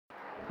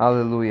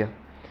Hallelujah.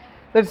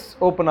 Let's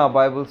open our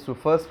Bibles to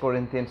 1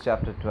 Corinthians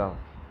chapter 12.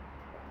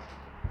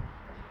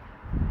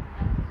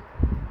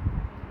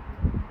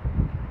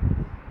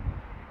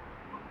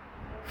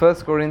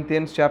 First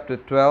Corinthians chapter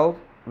 12,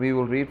 we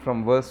will read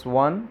from verse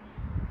 1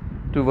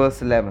 to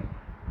verse 11.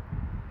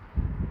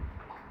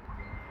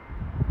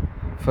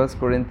 1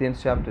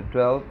 Corinthians chapter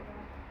 12,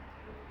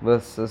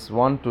 verses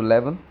 1 to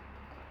 11.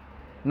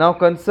 Now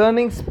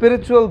concerning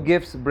spiritual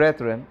gifts,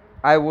 brethren,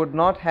 I would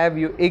not have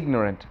you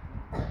ignorant.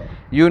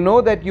 You know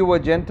that you were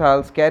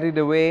Gentiles carried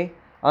away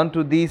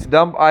unto these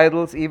dumb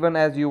idols, even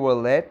as you were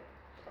led.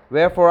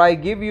 Wherefore I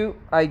give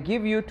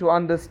you to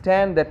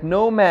understand that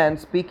no man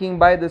speaking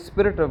by the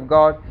Spirit of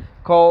God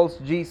calls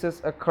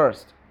Jesus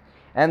accursed,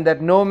 and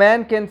that no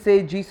man can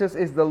say Jesus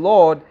is the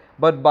Lord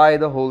but by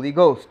the Holy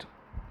Ghost.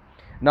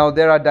 Now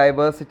there are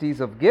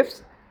diversities of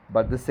gifts,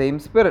 but the same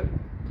Spirit.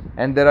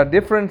 And there are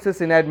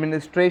differences in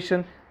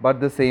administration, but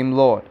the same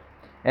Lord.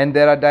 And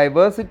there are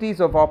diversities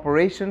of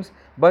operations,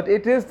 but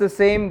it is the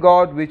same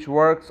God which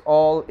works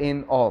all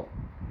in all.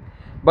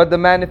 But the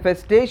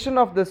manifestation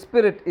of the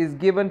Spirit is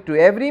given to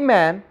every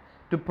man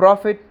to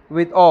profit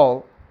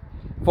withal.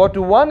 For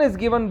to one is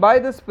given by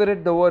the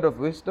Spirit the word of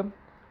wisdom,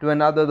 to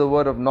another the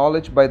word of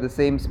knowledge by the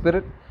same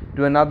Spirit,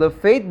 to another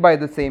faith by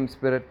the same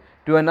Spirit,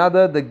 to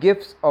another the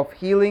gifts of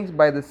healings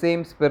by the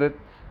same Spirit,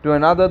 to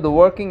another the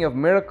working of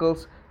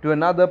miracles, to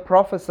another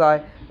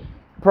prophecy,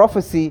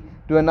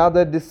 to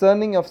another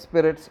discerning of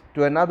spirits,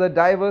 to another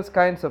divers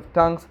kinds of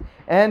tongues,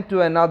 and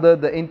to another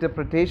the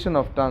interpretation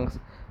of tongues.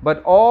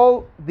 But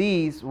all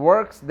these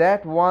works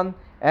that one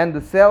and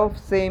the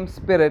self same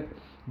Spirit,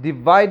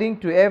 dividing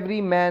to every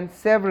man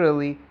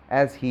severally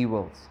as he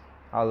wills.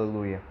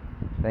 Hallelujah.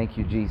 Thank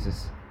you,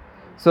 Jesus.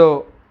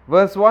 So,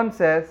 verse 1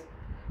 says,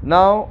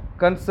 now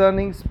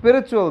concerning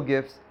spiritual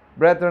gifts,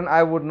 brethren,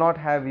 I would not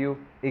have you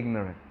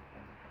ignorant.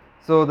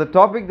 So the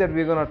topic that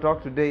we're going to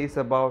talk today is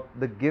about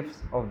the gifts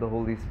of the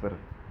Holy Spirit.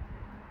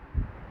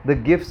 The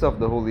gifts of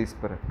the Holy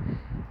Spirit.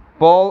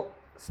 Paul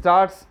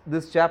starts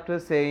this chapter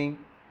saying,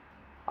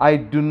 I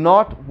do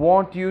not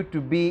want you to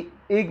be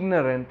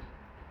ignorant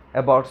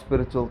about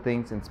spiritual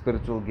things and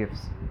spiritual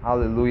gifts.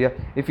 Hallelujah.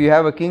 If you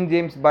have a King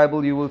James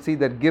Bible, you will see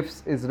that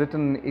gifts is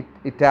written in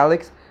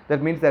italics.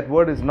 That means that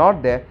word is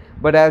not there.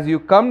 But as you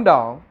come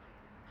down,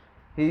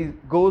 he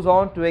goes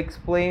on to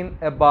explain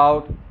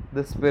about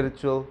the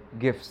spiritual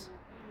gifts.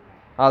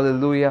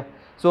 Hallelujah.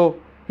 So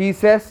he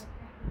says,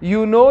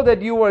 you know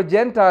that you were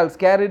Gentiles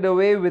carried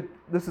away with,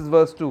 this is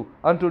verse 2,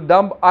 unto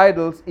dumb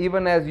idols,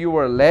 even as you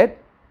were led.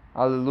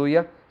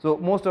 Hallelujah. So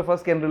most of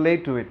us can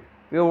relate to it.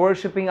 We are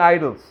worshipping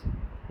idols.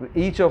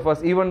 Each of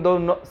us, even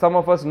though some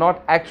of us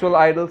not actual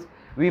idols,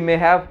 we may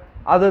have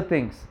other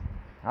things.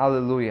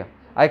 Hallelujah.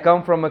 I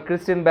come from a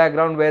Christian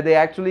background where they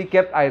actually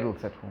kept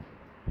idols at home,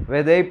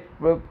 where they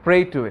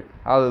prayed to it.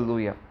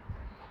 Hallelujah.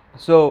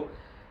 So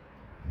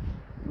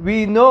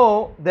we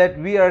know that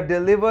we are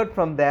delivered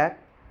from that,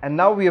 and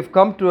now we have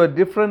come to a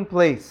different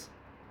place.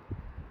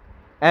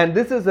 And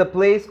this is a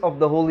place of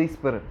the Holy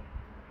Spirit.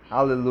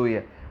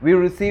 Hallelujah. We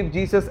receive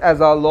Jesus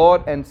as our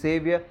Lord and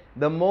Savior.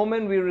 The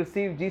moment we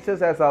receive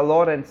Jesus as our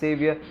Lord and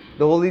Savior,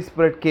 the Holy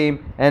Spirit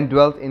came and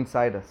dwelt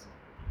inside us.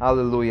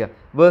 Hallelujah.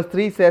 Verse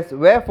 3 says,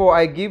 wherefore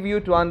I give you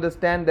to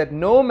understand that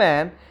no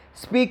man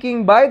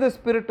speaking by the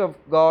Spirit of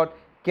God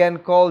can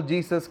call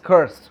Jesus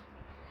cursed,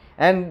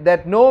 and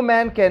that no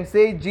man can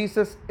say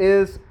Jesus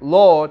is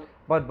Lord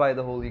but by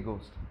the Holy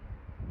Ghost.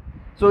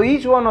 So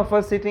each one of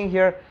us sitting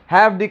here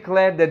have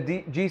declared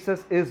that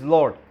Jesus is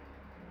Lord.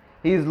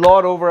 He is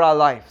Lord over our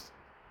lives.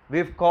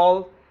 We've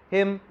called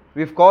Him,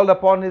 we've called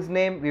upon His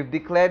name, we've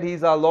declared He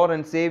is our Lord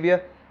and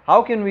Savior.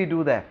 How can we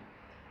do that?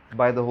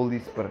 By the Holy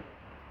Spirit.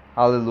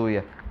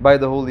 Hallelujah. By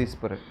the Holy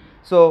Spirit.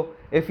 So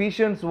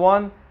Ephesians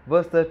 1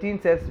 verse 13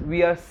 says,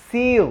 we are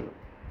sealed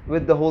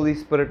with the Holy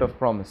Spirit of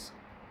promise.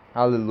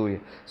 Hallelujah.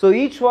 So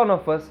each one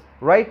of us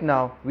right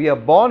now, we are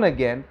born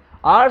again.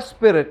 Our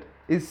spirit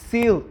is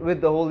sealed with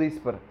the Holy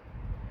Spirit.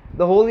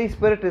 The Holy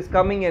Spirit is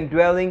coming and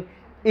dwelling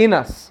in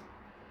us.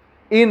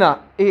 In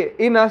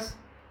us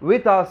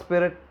with our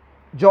spirit,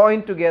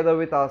 joined together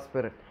with our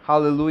spirit.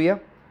 Hallelujah.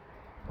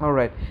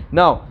 Alright.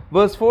 Now,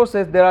 verse 4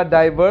 says, there are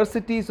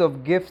diversities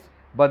of gifts,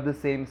 but the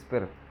same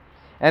Spirit.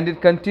 And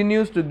it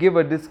continues to give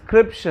a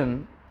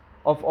description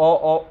of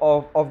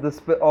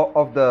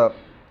the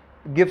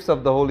gifts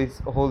of the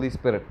Holy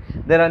Spirit.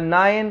 There are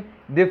 9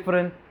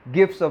 different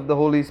gifts of the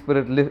Holy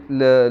Spirit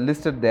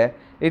listed there.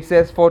 It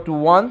says, for to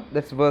one,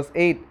 that's verse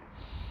 8,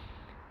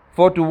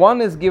 for to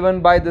one is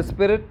given by the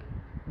Spirit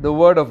the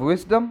word of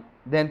wisdom,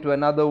 then to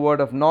another word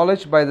of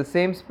knowledge by the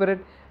same Spirit,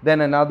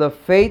 then another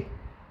faith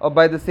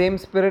by the same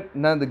Spirit,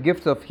 then the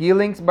gifts of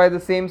healings by the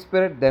same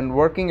Spirit, then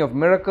working of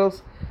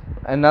miracles,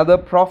 another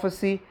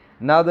prophecy,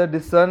 another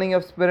discerning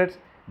of spirits,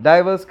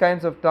 diverse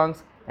kinds of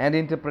tongues, and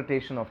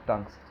interpretation of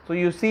tongues. So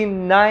you see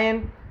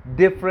 9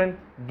 different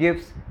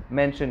gifts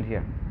mentioned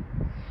here.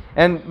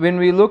 And when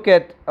we look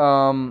at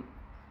where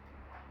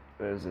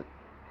is it?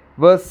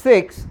 Verse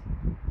 6,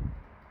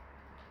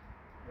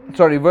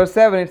 verse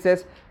 7, it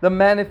says, the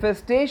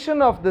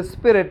manifestation of the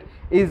Spirit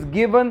is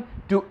given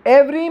to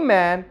every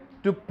man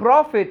to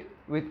profit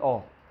with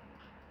all.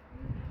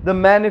 The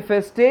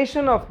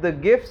manifestation of the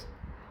gifts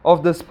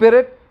of the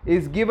Spirit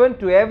is given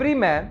to every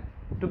man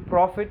to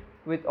profit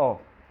with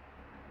all.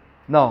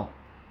 Now,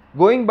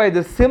 going by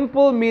the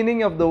simple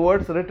meaning of the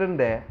words written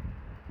there,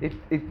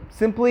 it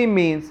simply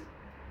means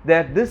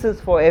that this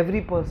is for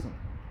every person.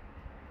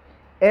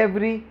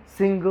 Every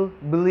single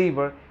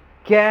believer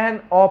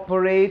can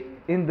operate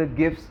in the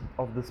gifts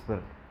of the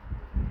Spirit.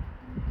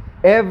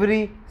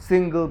 Every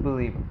single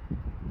believer.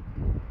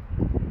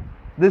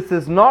 This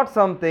is not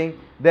something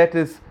that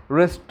is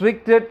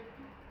restricted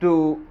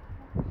to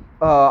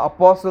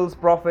apostles,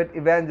 prophets,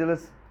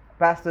 evangelists,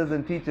 pastors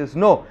and teachers.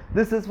 No,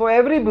 this is for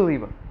every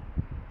believer.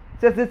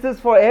 It says this is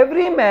for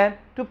every man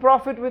to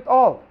profit with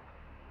all.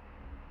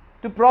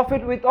 To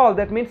profit with all.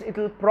 That means it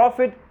will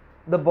profit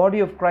the body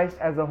of Christ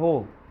as a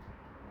whole.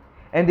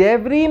 And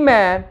every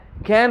man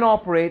can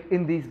operate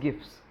in these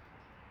gifts.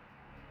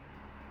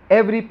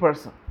 Every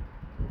person.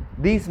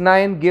 These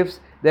 9 gifts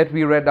that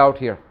we read out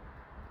here.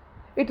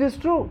 It is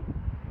true.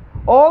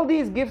 All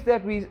these gifts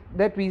that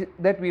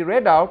we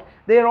read out,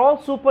 they are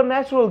all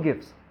supernatural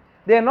gifts.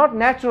 They are not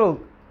natural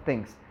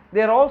things.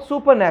 They are all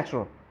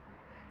supernatural.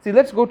 See,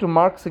 let's go to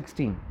Mark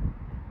 16.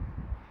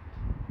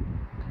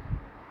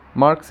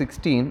 Mark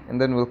 16,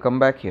 and then we'll come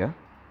back here.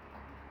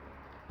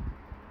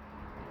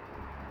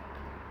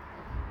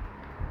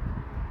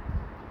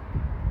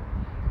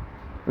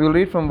 We'll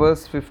read from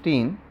verse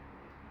 15.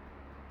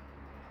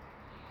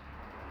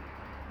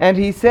 And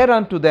he said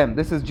unto them,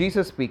 this is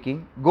Jesus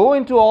speaking, go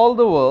into all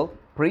the world,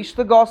 preach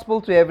the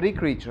gospel to every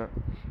creature.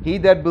 He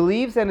that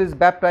believes and is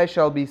baptized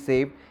shall be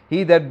saved.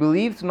 He that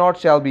believes not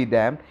shall be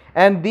damned.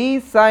 And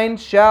these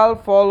signs shall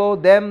follow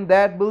them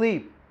that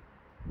believe.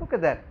 Look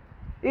at that.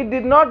 It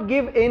did not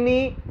give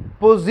any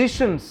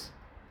positions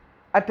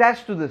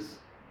attached to this.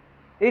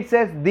 It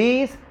says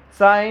these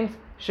signs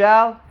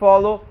shall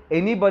follow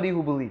anybody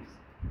who believes.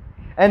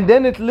 And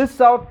then it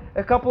lists out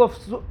a couple of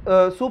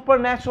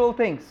supernatural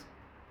things.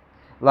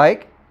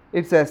 Like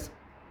it says,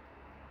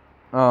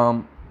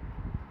 in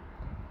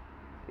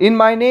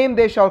my name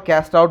they shall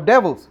cast out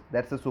devils.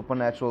 That's a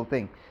supernatural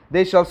thing.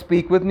 They shall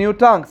speak with new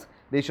tongues.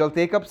 They shall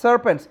take up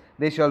serpents.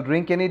 They shall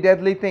drink any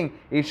deadly thing.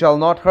 It shall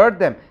not hurt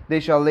them. They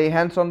shall lay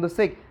hands on the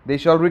sick. They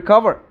shall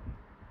recover.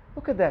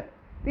 Look at that.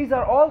 These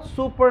are all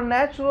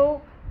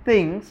supernatural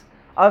things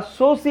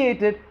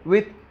associated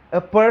with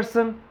a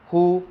person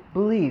who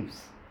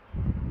believes.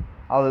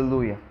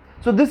 Hallelujah.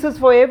 So this is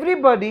for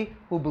everybody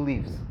who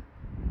believes.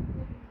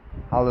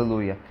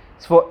 Hallelujah.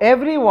 It's for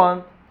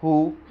everyone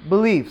who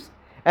believes.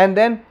 And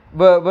then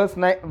verse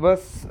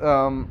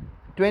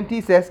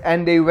 20 says,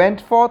 and they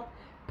went forth,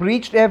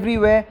 preached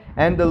everywhere,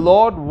 and the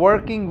Lord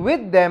working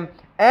with them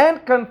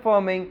and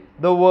confirming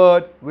the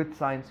word with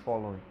signs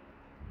following.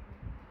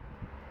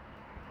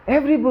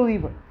 Every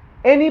believer,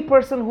 any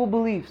person who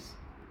believes,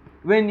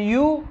 when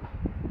you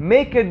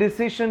make a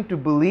decision to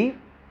believe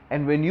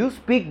and when you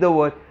speak the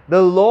word,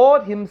 the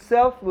Lord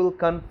Himself will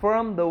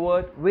confirm the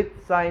word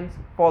with signs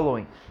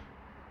following.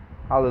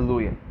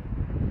 Hallelujah.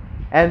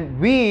 And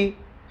we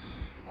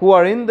who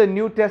are in the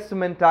New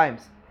Testament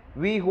times,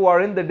 we who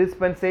are in the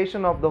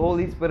dispensation of the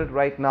Holy Spirit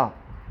right now,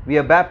 we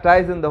are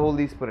baptized in the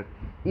Holy Spirit.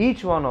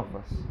 Each one of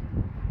us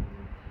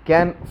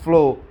can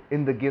flow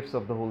in the gifts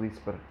of the Holy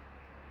Spirit.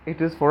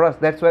 It is for us.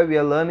 That's why we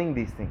are learning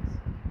these things.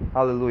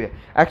 Hallelujah.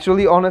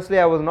 Actually, honestly,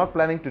 I was not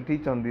planning to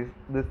teach on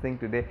this thing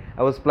today.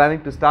 I was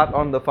planning to start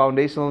on the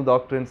foundational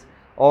doctrines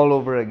all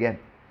over again.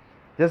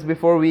 Just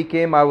before we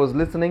came, I was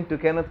listening to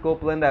Kenneth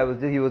Copeland.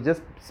 He was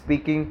just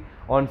speaking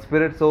on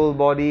spirit, soul,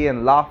 body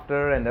and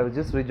laughter, and I was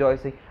just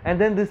rejoicing. And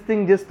then this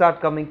thing just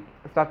started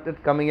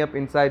coming up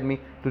inside me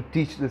to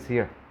teach this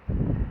here.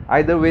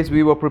 Either ways,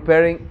 we were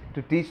preparing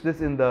to teach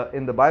this in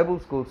the Bible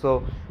school,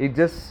 so it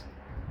just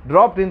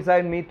dropped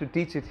inside me to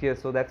teach it here.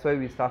 So that's why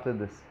we started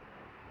this.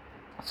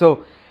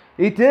 So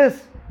it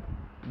is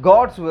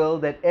God's will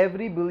that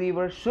every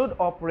believer should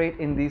operate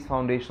in these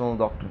foundational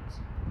doctrines.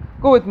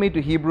 Go with me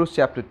to Hebrews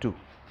chapter 2.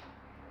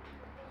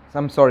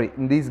 I'm sorry,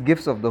 in these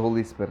gifts of the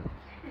Holy Spirit.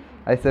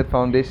 I said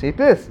foundation. It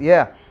is,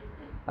 yeah.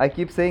 I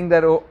keep saying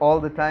that all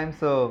the time,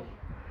 so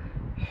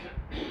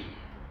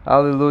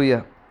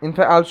hallelujah. In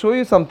fact, I'll show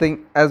you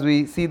something as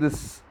we see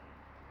this.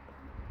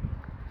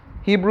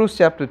 Hebrews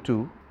chapter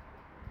 2.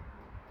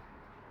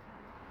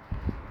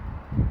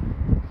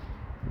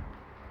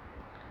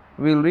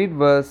 We'll read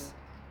verse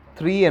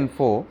 3 and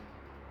 4.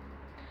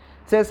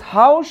 It says,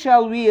 how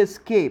shall we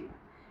escape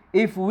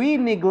if we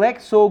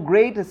neglect so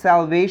great a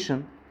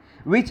salvation,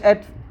 which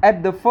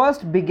at the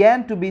first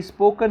began to be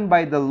spoken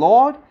by the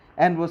Lord,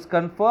 and was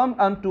confirmed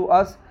unto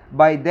us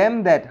by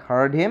them that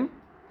heard Him?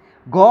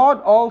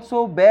 God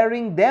also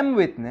bearing them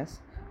witness,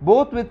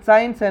 both with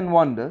signs and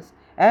wonders,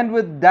 and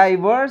with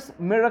diverse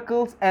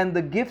miracles and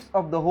the gifts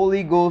of the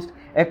Holy Ghost,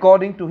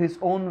 according to His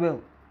own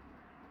will.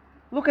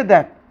 Look at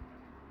that.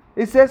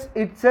 It says,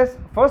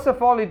 first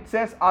of all, it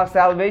says our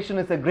salvation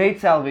is a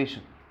great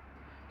salvation.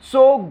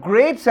 So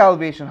great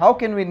salvation, how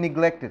can we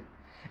neglect it?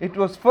 It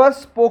was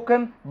first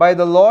spoken by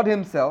the Lord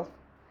Himself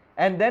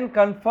and then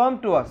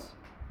confirmed to us.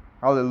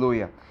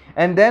 Hallelujah.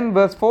 And then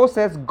verse 4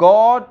 says,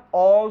 God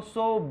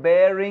also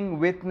bearing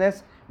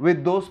witness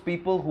with those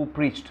people who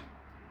preached.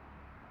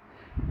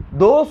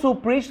 Those who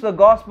preached the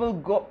gospel,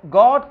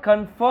 God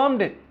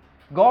confirmed it.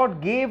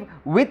 God gave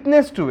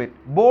witness to it,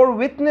 bore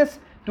witness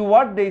to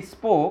what they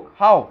spoke.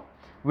 How?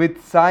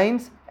 With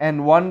signs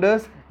and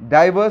wonders,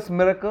 diverse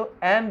miracles,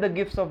 and the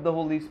gifts of the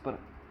Holy Spirit.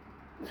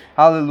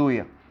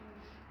 Hallelujah.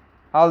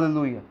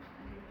 Hallelujah.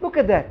 Look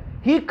at that.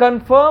 He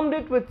confirmed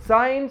it with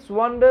signs,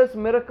 wonders,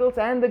 miracles,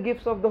 and the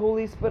gifts of the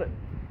Holy Spirit.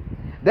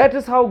 That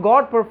is how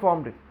God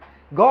performed it.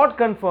 God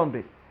confirmed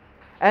it.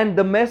 And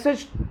the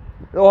message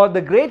or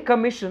the Great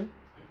Commission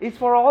is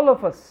for all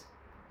of us.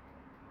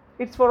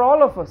 It's for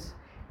all of us.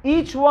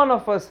 Each one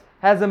of us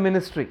has a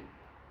ministry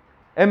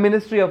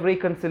of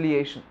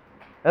reconciliation,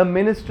 a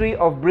ministry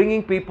of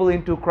bringing people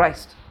into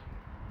Christ.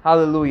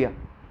 Hallelujah.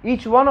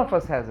 Each one of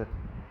us has it.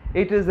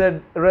 It is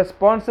a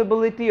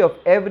responsibility of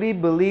every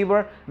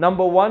believer,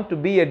 number one, to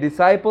be a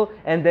disciple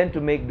and then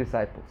to make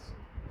disciples.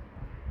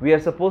 We are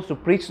supposed to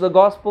preach the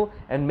gospel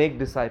and make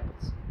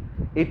disciples.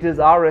 It is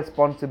our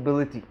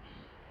responsibility.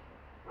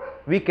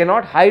 We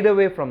cannot hide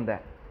away from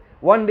that.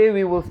 One day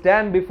we will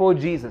stand before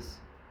Jesus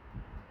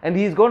and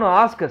He is going to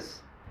ask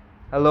us,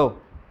 hello,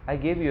 I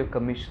gave you a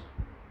commission.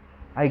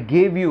 I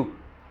gave you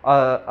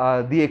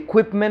the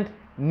equipment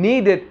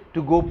needed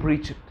to go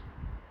preach it.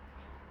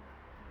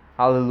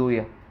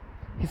 Hallelujah.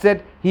 He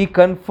said He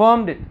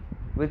confirmed it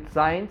with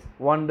signs,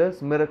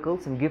 wonders,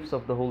 miracles, and gifts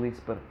of the Holy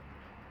Spirit.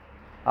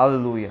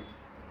 Hallelujah.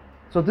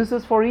 So this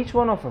is for each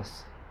one of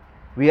us.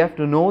 We have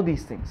to know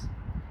these things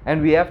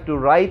and we have to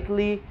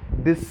rightly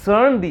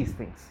discern these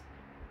things.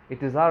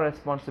 It is our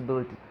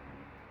responsibility.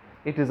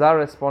 It is our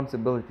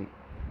responsibility.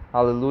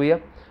 Hallelujah.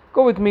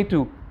 Go with me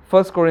to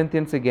 1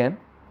 Corinthians again.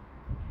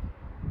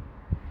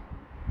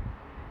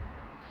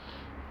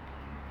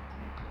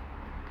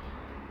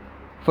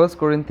 1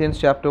 Corinthians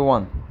chapter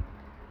 1.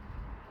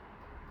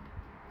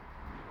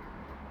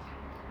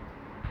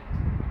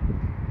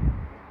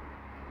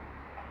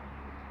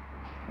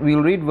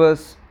 We'll read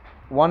verse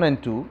 1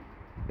 and 2.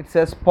 It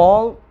says,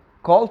 Paul,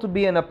 called to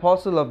be an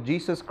apostle of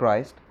Jesus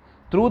Christ,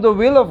 through the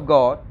will of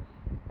God,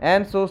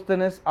 and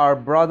Sosthenes our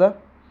brother,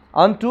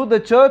 unto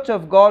the church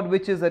of God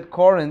which is at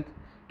Corinth,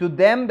 to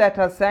them that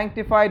are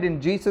sanctified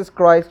in Jesus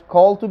Christ,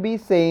 called to be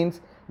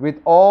saints,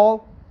 with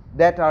all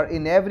that are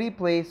in every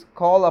place,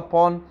 call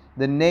upon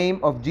the name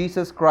of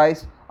Jesus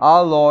Christ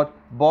our Lord,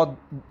 both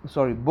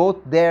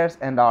theirs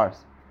and ours.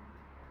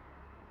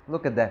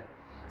 Look at that.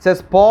 It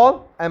says,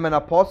 Paul, I'm an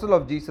apostle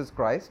of Jesus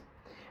Christ.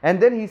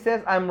 And then he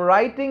says, I'm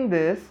writing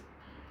this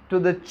to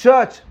the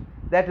church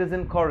that is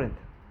in Corinth.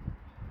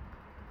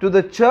 To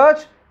the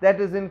church that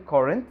is in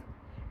Corinth.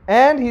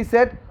 And he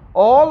said,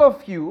 all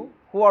of you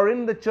who are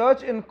in the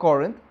church in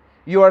Corinth,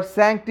 you are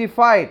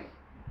sanctified.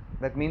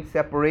 That means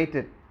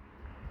separated,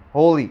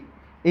 holy,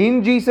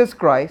 in Jesus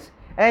Christ.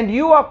 And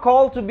you are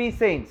called to be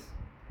saints.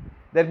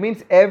 That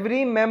means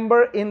every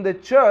member in the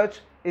church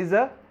is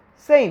a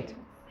saint.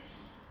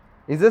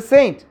 Is a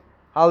saint.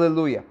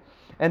 Hallelujah.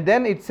 And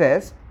then it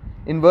says,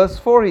 in verse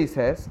 4 he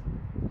says,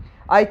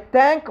 I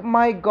thank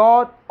my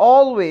God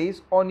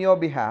always on your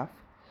behalf,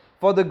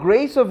 for the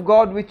grace of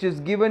God which is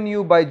given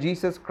you by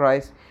Jesus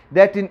Christ,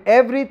 that in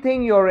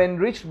everything you are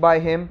enriched by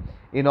Him,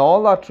 in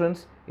all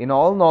utterance, in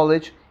all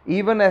knowledge,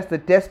 even as the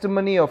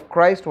testimony of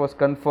Christ was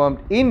confirmed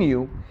in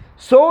you,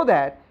 so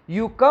that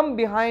you come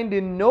behind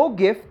in no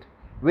gift,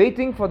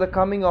 waiting for the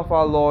coming of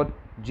our Lord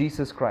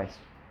Jesus Christ.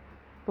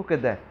 Look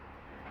at that.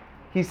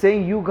 He's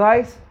saying, you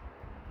guys,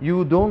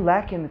 you don't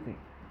lack anything.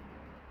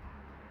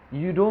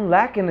 You don't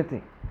lack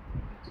anything.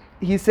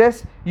 He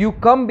says, you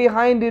come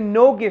behind in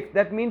no gift.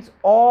 That means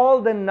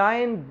all the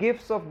 9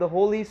 gifts of the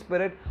Holy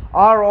Spirit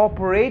are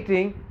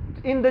operating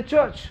in the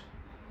church.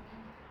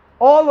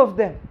 All of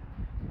them.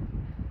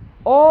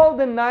 All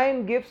the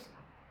 9 gifts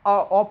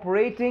are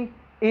operating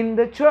in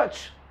the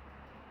church.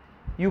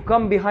 You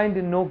come behind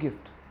in no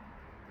gift.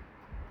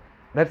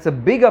 That's a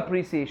big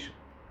appreciation.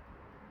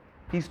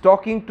 He's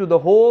talking to the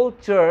whole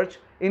church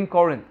in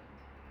Corinth.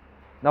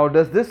 Now,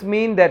 does this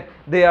mean that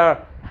they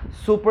are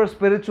super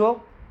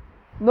spiritual?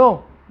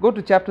 No. Go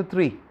to chapter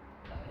 3.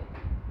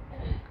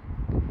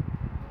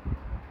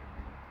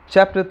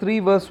 Chapter 3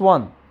 verse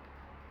 1.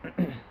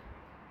 It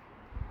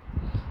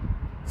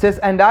says,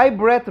 And I,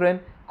 brethren,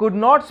 could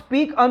not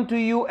speak unto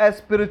you as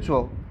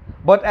spiritual,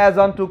 but as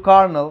unto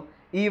carnal,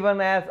 even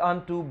as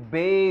unto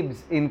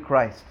babes in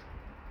Christ.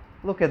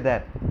 Look at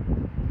that.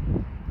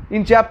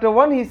 In chapter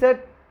 1 he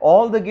said,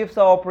 all the gifts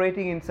are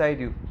operating inside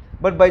you.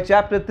 But by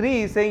chapter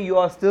 3 he's saying you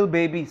are still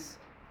babies.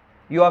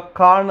 You are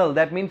carnal.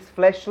 That means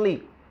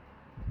fleshly.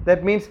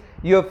 That means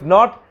you have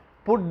not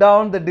put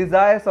down the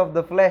desires of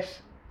the flesh.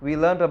 We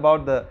learned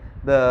about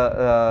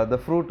the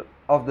fruit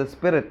of the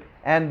Spirit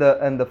and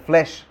the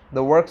flesh,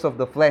 the works of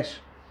the flesh.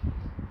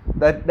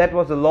 That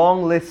was a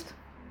long list.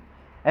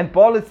 And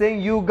Paul is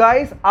saying, you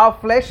guys are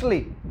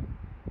fleshly.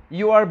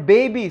 You are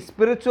babies,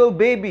 spiritual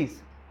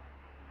babies.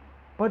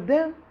 But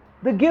then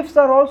the gifts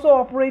are also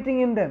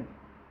operating in them.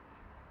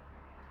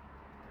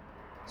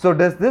 So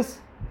does this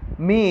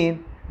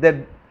mean that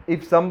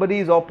if somebody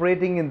is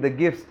operating in the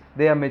gifts,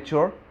 they are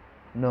mature?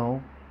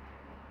 No.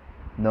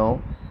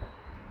 No.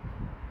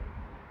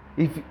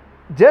 If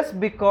just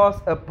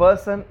because a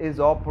person is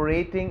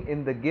operating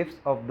in the gifts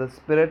of the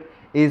Spirit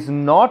is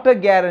not a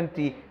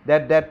guarantee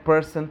that that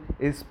person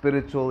is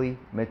spiritually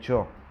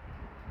mature.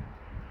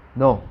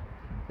 No,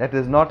 that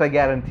is not a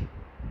guarantee.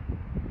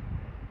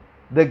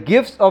 The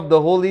gifts of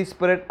the Holy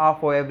Spirit are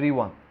for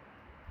everyone.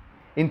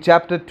 In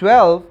chapter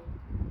 12,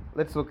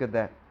 let's look at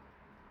that.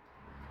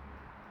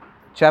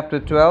 Chapter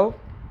 12.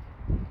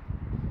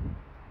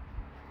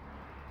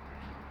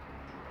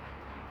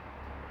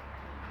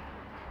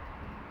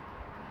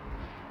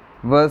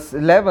 Verse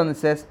 11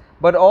 says,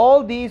 "But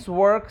all these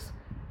works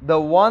the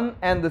one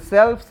and the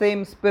self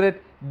same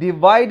Spirit,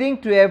 dividing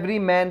to every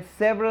man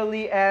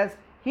severally as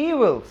He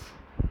wills."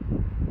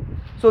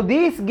 So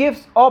these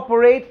gifts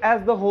operate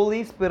as the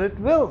Holy Spirit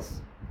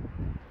wills.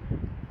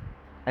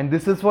 And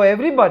this is for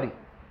everybody.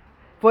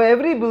 For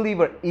every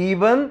believer,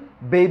 even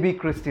baby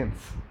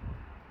Christians.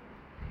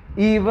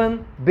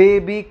 Even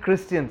baby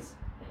Christians.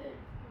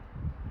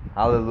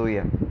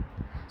 Hallelujah.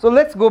 So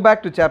let's go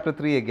back to chapter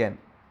 3 again.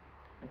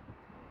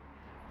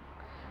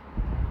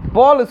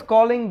 Paul is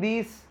calling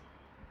these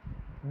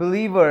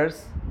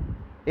believers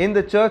in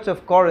the church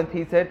of Corinth.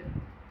 He said,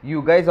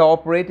 you guys are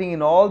operating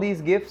in all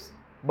these gifts,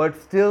 but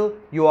still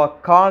you are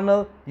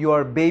carnal, you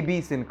are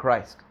babies in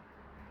Christ.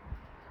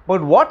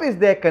 But what is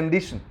their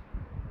condition?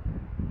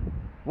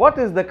 What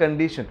is the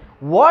condition?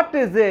 What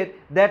is it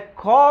that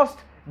caused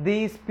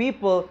these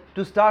people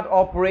to start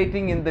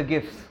operating in the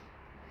gifts?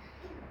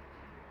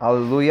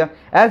 Hallelujah.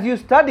 As you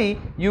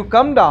study, you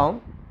come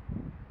down.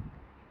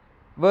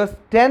 Verse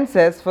 10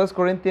 says, 1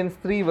 Corinthians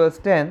 3 verse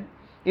 10,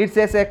 it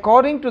says,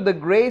 "According to the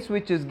grace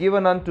which is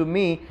given unto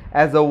me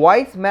as a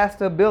wise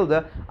master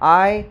builder,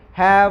 I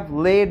have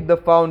laid the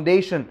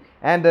foundation,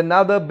 and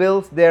another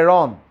builds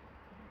thereon.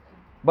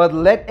 But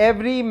let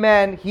every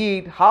man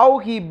heed how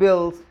he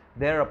builds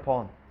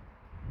thereupon."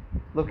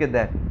 Look at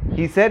that.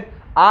 He said,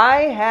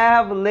 I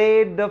have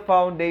laid the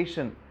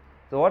foundation.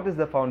 So what is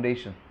the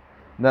foundation?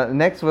 The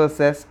next verse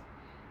says,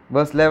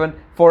 verse 11,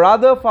 "For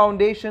other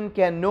foundation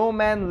can no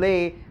man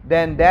lay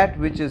than that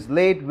which is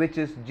laid, which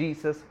is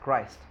Jesus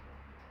Christ."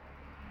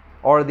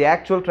 Or the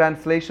actual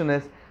translation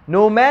is,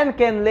 no man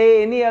can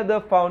lay any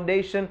other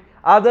foundation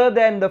other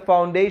than the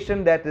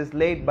foundation that is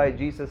laid by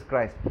Jesus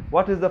Christ.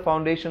 What is the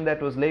foundation that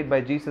was laid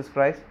by Jesus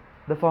Christ?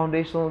 The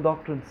foundational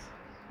doctrines.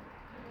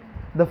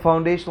 The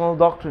foundational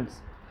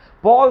doctrines.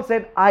 Paul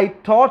said, I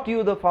taught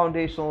you the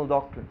foundational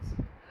doctrines.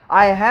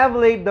 I have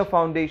laid the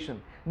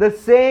foundation. The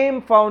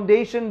same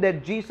foundation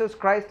that Jesus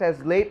Christ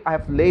has laid, I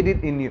have laid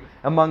it in you,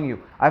 among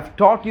you. I've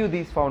taught you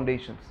these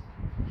foundations.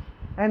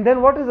 And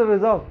then what is the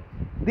result?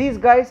 These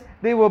guys,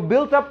 they were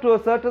built up to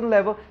a certain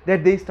level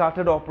that they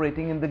started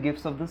operating in the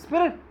gifts of the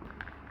Spirit.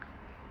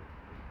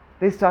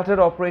 They started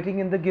operating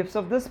in the gifts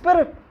of the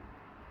Spirit.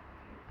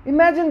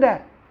 Imagine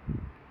that.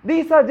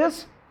 These are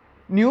just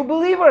new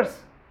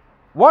believers.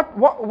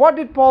 What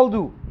did Paul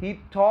do?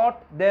 He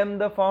taught them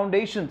the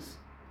foundations.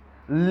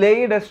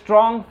 Laid a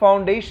strong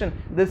foundation,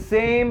 the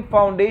same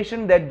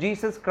foundation that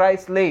Jesus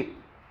Christ laid.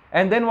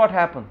 And then what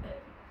happened?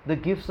 The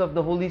gifts of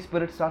the Holy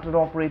Spirit started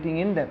operating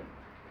in them.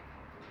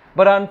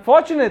 But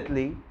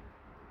unfortunately,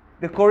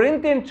 the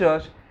Corinthian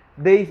church,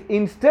 they,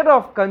 instead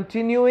of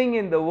continuing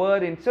in the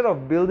word, instead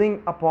of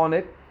building upon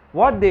it,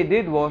 what they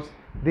did was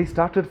they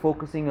started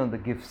focusing on the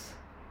gifts.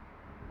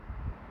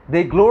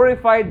 They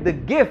glorified the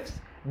gifts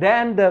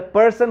than the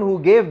person who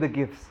gave the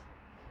gifts.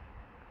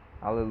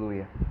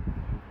 Hallelujah.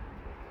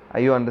 Are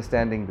you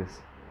understanding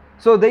this?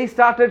 So they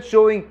started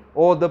showing,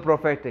 the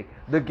prophetic,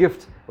 the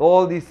gifts,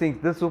 all these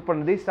things, the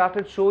super. They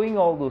started showing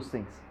all those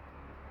things.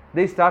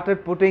 They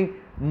started putting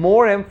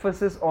more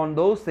emphasis on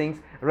those things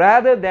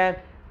rather than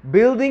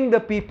building the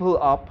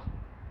people up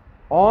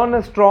on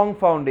a strong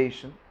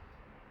foundation.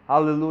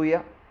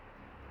 Hallelujah.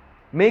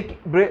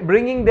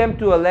 Bringing them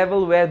to a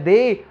level where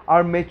they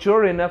are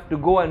mature enough to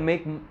go and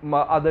make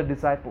other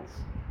disciples.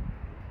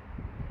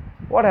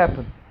 What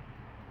happened?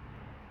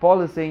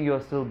 Paul is saying you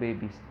are still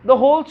babies. The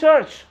whole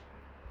church,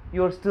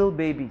 you are still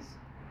babies.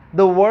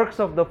 The works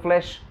of the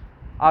flesh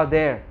are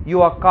there.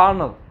 You are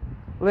carnal.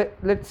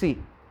 Let's see.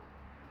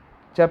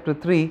 Chapter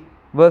 3,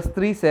 verse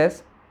 3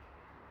 says,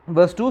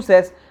 verse 2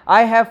 says,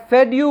 "I have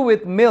fed you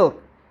with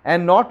milk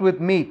and not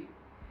with meat.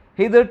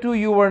 Hitherto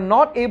you were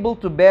not able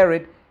to bear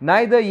it,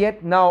 neither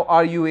yet now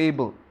are you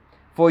able.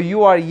 For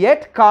you are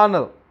yet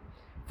carnal.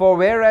 For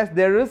whereas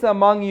there is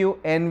among you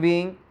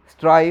envying,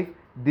 strife,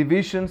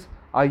 divisions,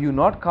 are you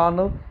not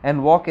carnal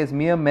and walk as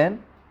mere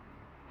men?"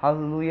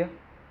 Hallelujah.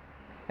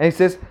 And he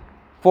says,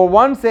 for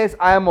one says,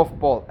 "I am of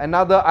Paul,"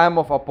 another, "I am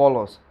of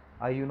Apollos."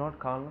 Are you not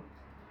carnal?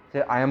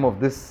 Say, "I am of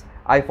this.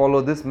 I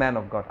follow this man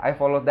of God. I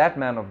follow that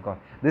man of God.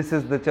 This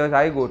is the church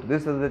I go to.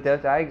 This is the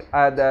church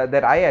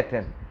that I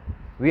attend.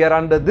 We are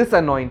under this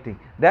anointing,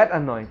 that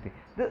anointing."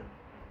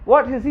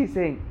 What is he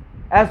saying?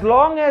 As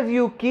long as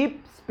you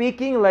keep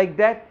speaking like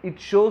that, it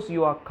shows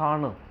you are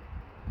carnal.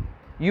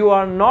 You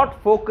are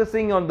not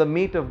focusing on the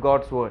meat of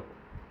God's word.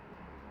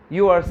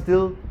 You are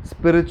still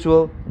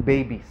spiritual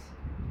babies.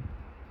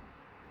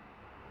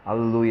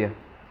 Hallelujah.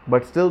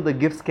 But still the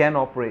gifts can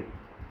operate.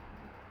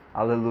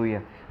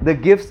 Hallelujah. The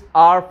gifts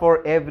are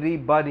for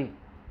everybody.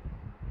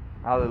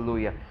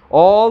 Hallelujah.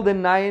 All the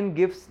 9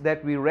 gifts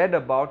that we read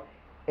about,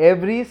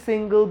 every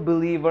single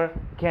believer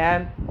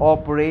can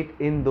operate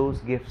in those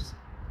gifts.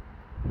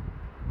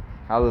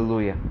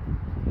 Hallelujah.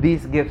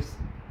 These gifts,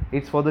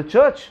 it's for the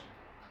church.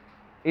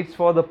 It's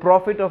for the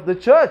profit of the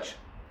church.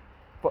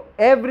 For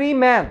every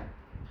man.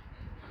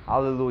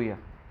 Hallelujah.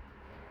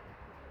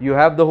 You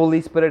have the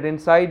Holy Spirit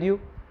inside you.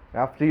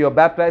 After you are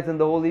baptized in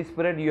the Holy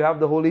Spirit, you have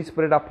the Holy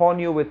Spirit upon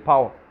you with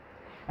power.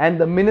 And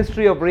the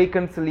ministry of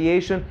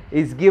reconciliation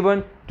is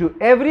given to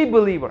every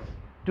believer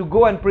to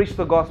go and preach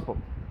the gospel.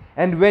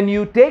 And when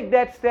you take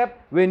that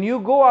step, when you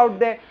go out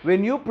there,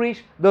 when you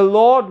preach, the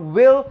Lord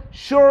will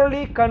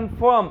surely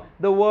confirm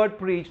the word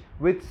preached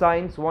with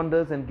signs,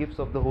 wonders, and gifts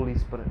of the Holy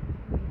Spirit.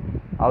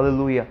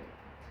 Hallelujah.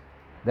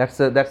 That's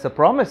a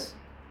promise.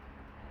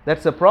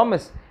 That's a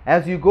promise.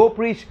 As you go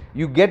preach,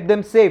 you get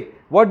them saved.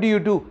 What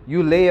do?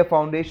 You lay a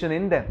foundation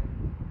in them.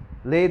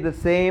 Lay the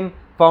same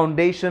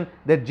foundation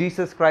that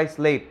Jesus Christ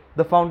laid.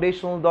 The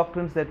foundational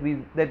doctrines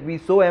that we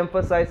so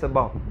emphasize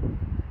about.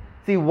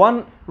 See,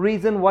 one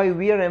reason why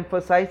we are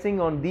emphasizing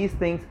on these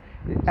things,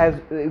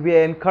 as we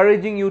are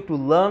encouraging you to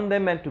learn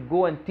them and to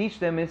go and teach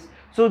them, is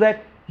so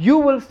that you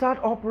will start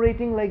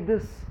operating like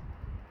this.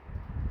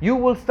 You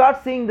will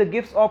start seeing the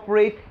gifts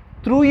operate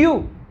through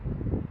you.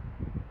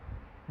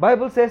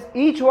 Bible says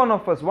each one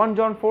of us, 1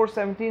 John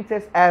 4:17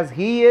 says, as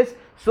He is,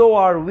 so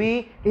are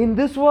we in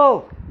this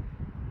world.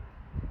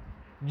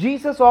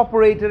 Jesus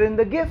operated in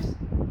the gifts.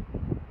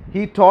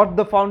 He taught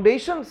the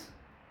foundations.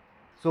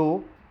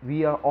 So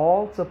we are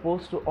all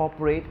supposed to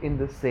operate in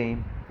the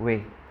same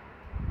way.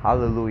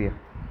 Hallelujah.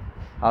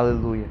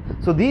 Hallelujah.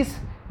 So these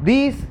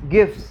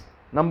gifts,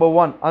 number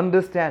one,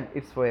 understand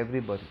it's for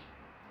everybody.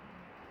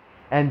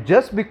 And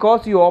just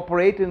because you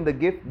operate in the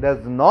gift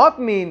does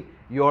not mean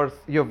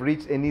you've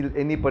reached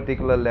any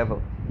particular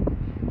level.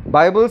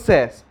 Bible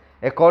says,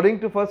 according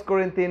to 1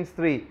 Corinthians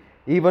 3,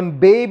 even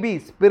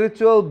babies,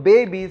 spiritual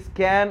babies,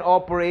 can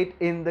operate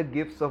in the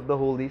gifts of the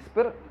Holy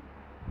Spirit.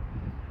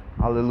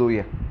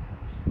 Hallelujah.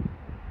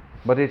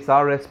 But it's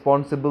our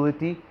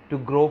responsibility to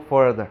grow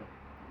further.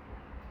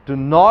 To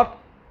not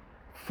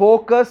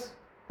focus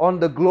on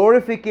the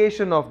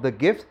glorification of the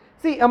gifts.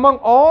 See, among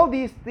all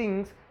these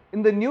things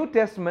in the New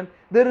Testament,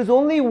 there is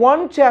only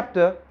one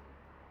chapter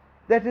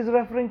that is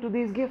referring to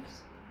these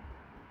gifts.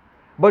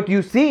 But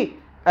you see,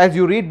 as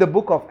you read the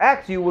book of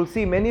Acts, you will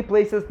see many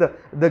places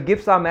the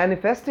gifts are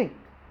manifesting.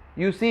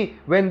 You see,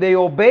 when they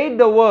obeyed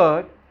the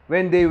word,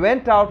 when they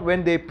went out,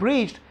 when they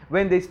preached,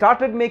 when they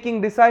started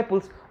making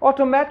disciples,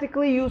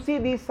 automatically you see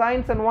these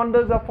signs and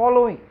wonders are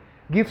following.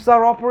 Gifts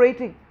are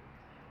operating.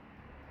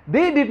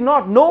 They did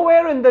not,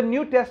 nowhere in the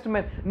New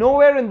Testament,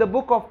 nowhere in the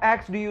book of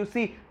Acts do you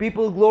see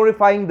people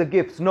glorifying the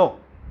gifts. No,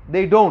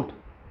 they don't.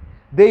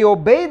 They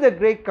obey the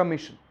Great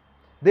Commission.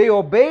 They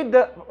obeyed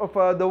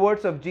the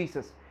words of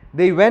Jesus.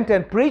 They went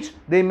and preached,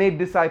 they made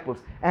disciples,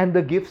 and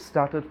the gifts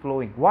started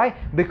flowing. Why?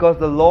 Because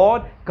the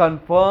Lord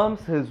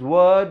confirms His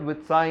word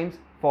with signs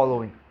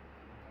following.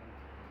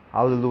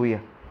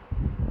 Hallelujah.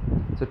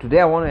 So today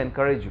I want to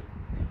encourage you.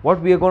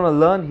 What we are going to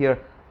learn here,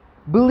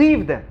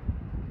 believe them.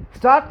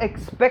 Start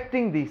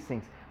expecting these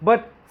things.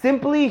 But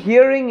simply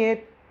hearing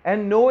it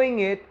and knowing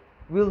it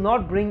will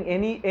not bring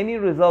any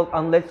result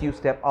unless you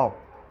step out.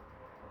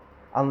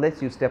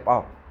 Unless you step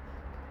out.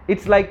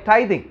 It's like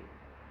tithing.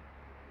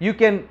 You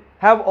can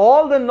have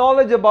all the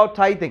knowledge about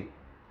tithing,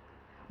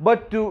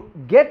 but to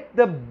get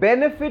the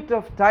benefit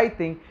of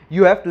tithing,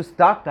 you have to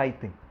start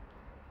tithing.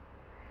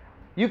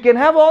 You can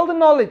have all the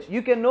knowledge,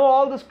 you can know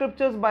all the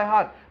scriptures by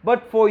heart,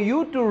 but for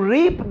you to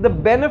reap the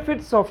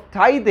benefits of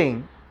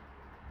tithing,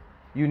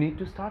 you need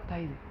to start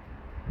tithing.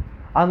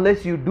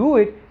 Unless you do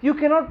it, you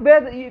cannot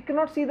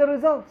see the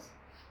results.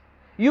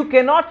 You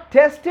cannot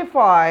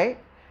testify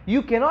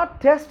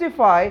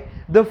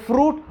the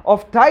fruit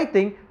of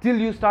tithing till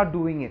you start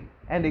doing it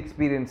and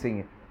experiencing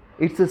it.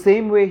 It's the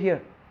same way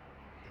here.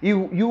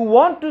 You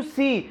want to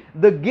see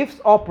the gifts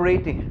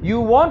operating. You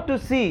want to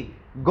see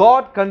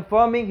God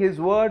confirming His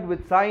word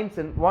with signs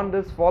and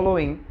wonders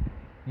following.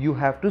 You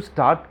have to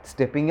start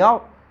stepping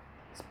out.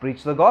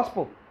 Preach the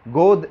gospel.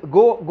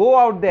 Go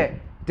out there.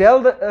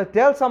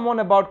 Tell someone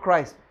about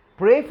Christ.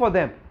 Pray for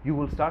them. You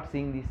will start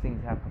seeing these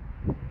things happen.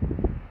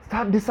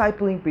 Start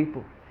discipling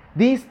people.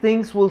 These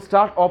things will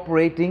start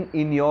operating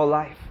in your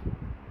life.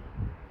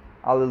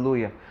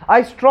 Hallelujah.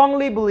 I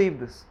strongly believe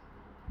this.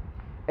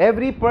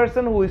 Every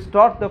person who is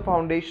taught the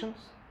foundations,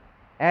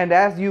 and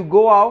as you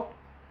go out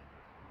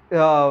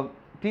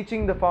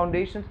teaching the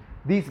foundations,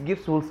 these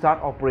gifts will start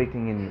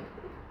operating in you.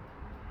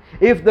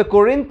 If the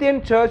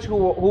Corinthian church who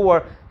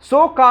were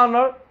so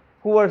carnal,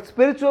 who are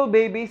spiritual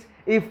babies,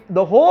 if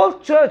the whole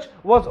church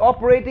was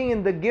operating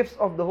in the gifts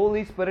of the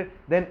Holy Spirit,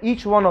 then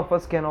each one of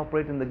us can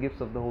operate in the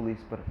gifts of the Holy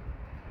Spirit.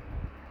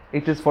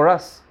 It is for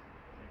us.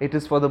 It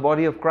is for the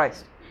body of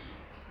Christ.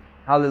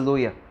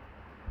 Hallelujah.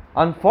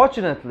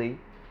 Unfortunately,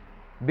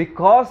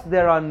 because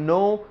there are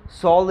no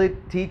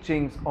solid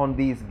teachings on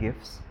these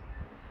gifts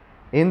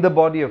in the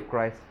body of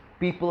Christ,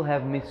 people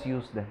have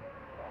misused them.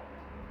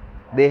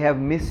 They have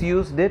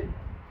misused it.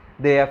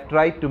 They have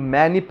tried to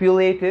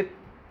manipulate it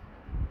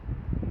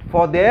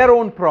for their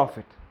own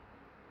profit.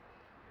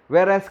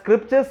 Whereas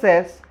Scripture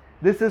says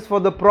this is for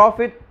the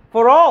profit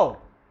for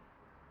all,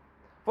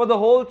 for the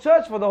whole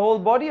church, for the whole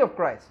body of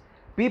Christ.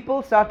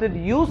 People started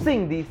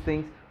using these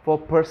things for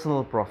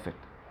personal profit.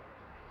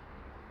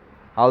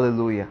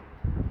 Hallelujah.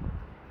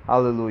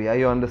 Hallelujah. Are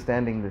you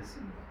understanding this?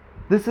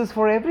 This is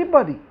for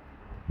everybody.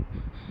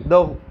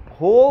 The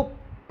whole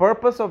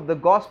purpose of the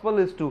gospel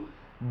is to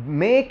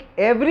make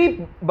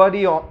every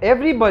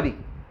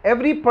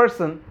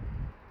person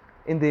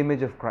in the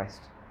image of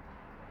Christ.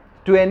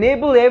 To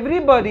enable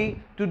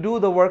everybody to do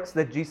the works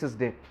that Jesus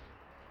did,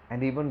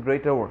 and even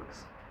greater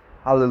works.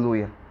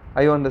 Hallelujah.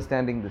 Are you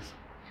understanding this?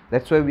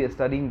 That's why we are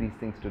studying these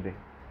things today.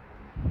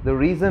 The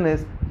reason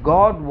is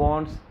God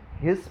wants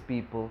His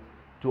people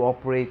to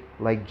operate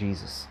like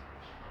Jesus.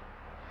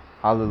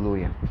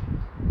 Hallelujah.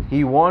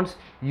 He wants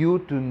you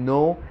to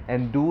know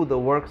and do the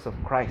works of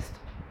Christ.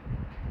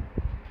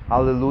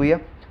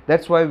 Hallelujah.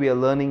 That's why we are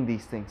learning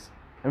these things.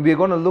 And we are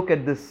going to look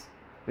at this.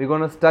 We're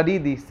going to study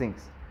these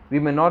things. We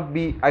may not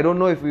be, I don't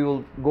know if we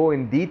will go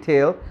in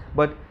detail,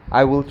 but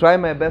I will try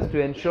my best to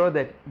ensure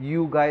that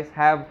you guys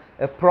have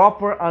a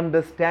proper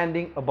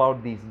understanding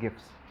about these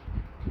gifts.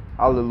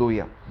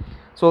 Hallelujah.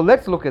 So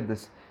let's look at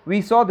this.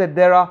 We saw that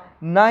there are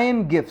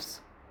 9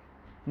 gifts.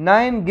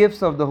 9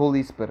 gifts of the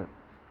Holy Spirit.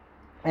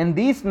 And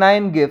these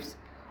 9 gifts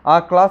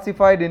are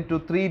classified into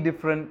 3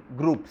 different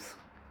groups.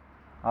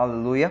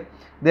 Hallelujah.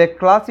 They are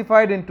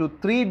classified into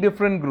 3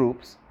 different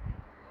groups.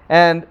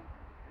 And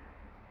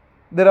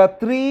there are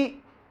 3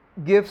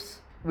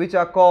 gifts which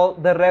are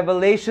called the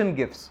revelation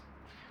gifts,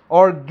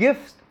 or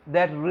gifts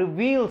that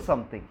reveal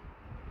something.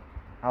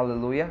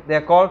 Hallelujah. They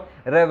are called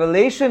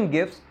revelation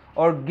gifts,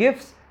 or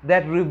gifts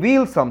that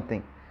reveal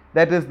something.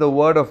 That is the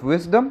word of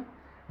wisdom,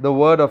 the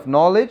word of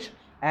knowledge,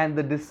 and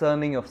the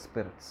discerning of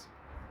spirits.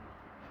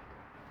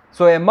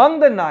 So among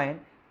the 9,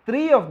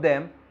 3 of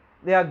them,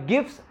 they are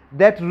gifts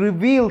that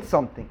reveal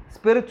something.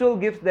 Spiritual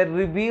gifts that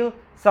reveal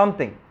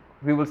something.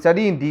 We will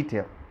study in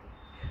detail.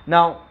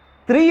 Now,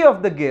 3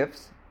 of the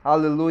gifts,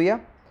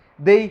 hallelujah,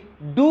 they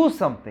do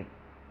something.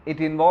 It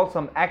involves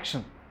some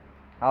action.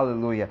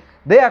 Hallelujah.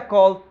 They are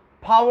called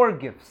power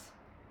gifts.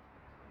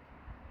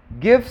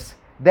 Gifts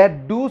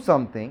that do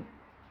something.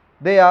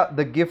 They are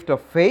the gift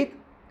of faith,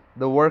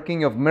 the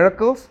working of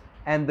miracles,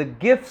 and the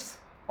gifts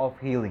of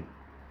healing.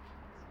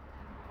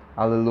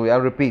 Hallelujah. I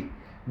repeat.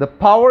 The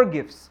power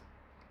gifts.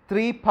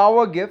 3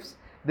 power gifts.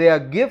 They are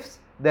gifts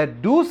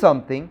that do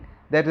something.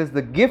 That is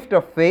the gift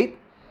of faith,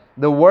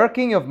 the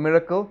working of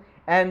miracle,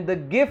 and the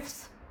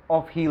gifts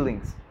of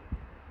healings.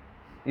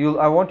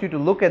 I want you to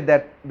look at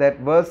that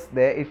verse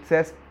there. It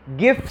says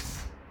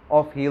gifts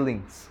of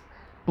healings.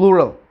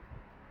 Plural.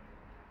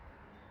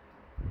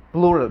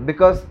 Plural.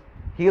 Because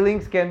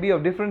healings can be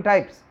of different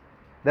types.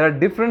 There are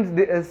different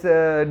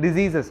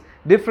diseases,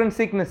 different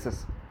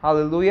sicknesses.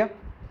 Hallelujah.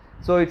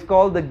 So it's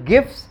called the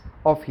gifts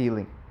of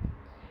healing.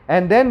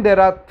 And then there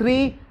are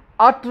 3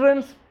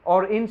 utterance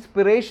or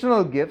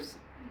inspirational gifts.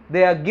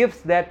 They are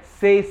gifts that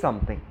say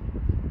something.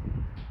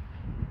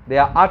 They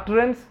are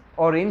utterance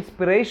or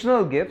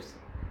inspirational gifts.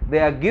 They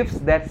are gifts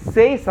that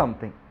say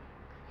something.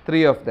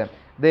 3 of them.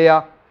 They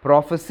are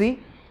prophecy,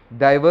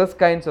 diverse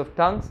kinds of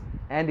tongues,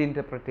 and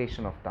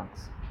interpretation of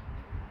tongues.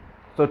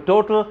 So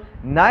total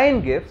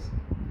 9 gifts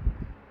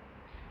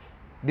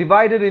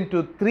divided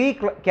into 3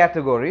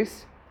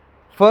 categories.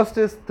 First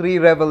is 3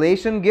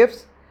 revelation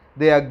gifts.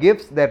 They are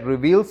gifts that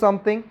reveal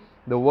something.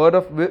 The word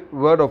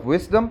of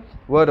wisdom,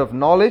 word of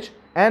knowledge,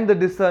 and the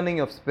discerning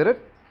of spirit.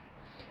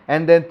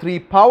 And then 3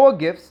 power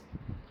gifts.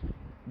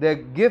 They are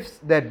gifts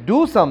that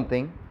do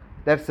something.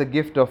 That's the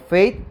gift of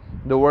faith,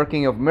 the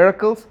working of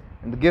miracles,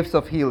 and the gifts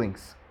of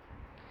healings.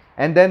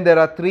 And then there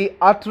are 3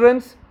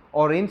 utterance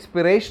or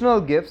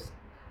inspirational gifts.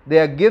 They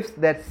are gifts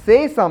that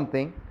say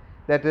something.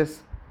 That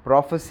is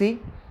prophecy,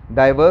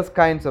 diverse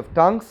kinds of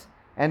tongues,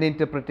 and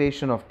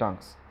interpretation of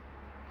tongues.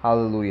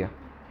 Hallelujah.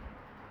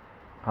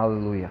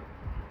 Hallelujah.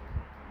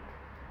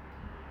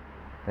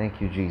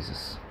 Thank you,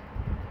 Jesus.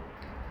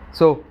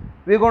 So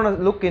we're going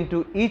to look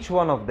into each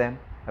one of them,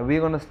 and we're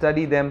going to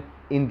study them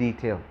in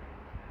detail.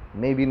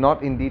 Maybe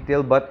not in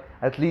detail, but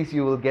at least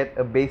you will get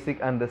a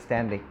basic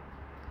understanding.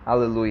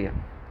 Hallelujah.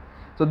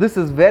 So this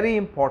is very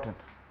important.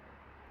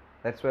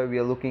 That's why we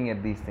are looking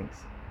at these things.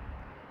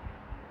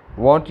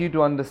 Want you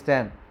to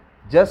understand,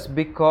 just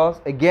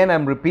because, again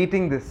I'm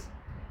repeating this,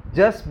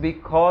 just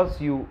because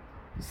you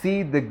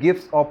see the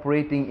gifts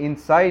operating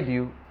inside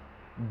you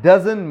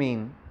doesn't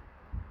mean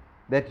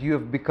that you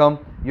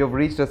have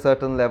reached a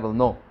certain level.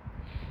 No.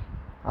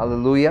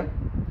 Hallelujah.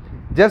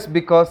 Just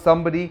because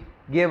somebody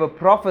gave a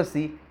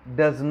prophecy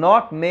does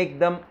not make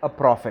them a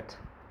prophet.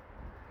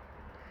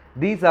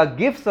 These are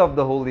gifts of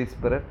the Holy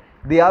Spirit.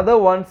 The other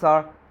ones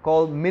are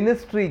called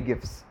ministry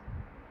gifts.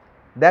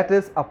 That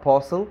is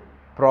apostle,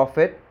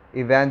 prophet,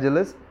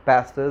 evangelist,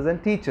 pastors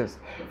and teachers.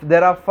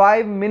 There are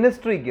 5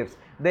 ministry gifts.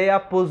 They are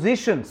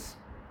positions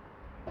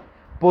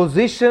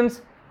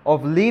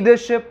of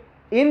leadership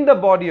in the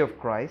body of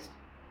Christ.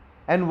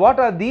 And what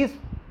are these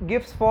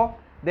gifts for?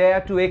 They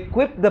are to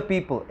equip the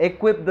people,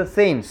 equip the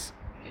saints.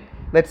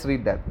 Let's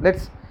read that.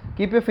 Let's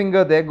keep your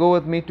finger there. Go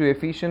with me to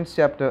Ephesians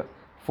chapter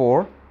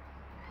 4.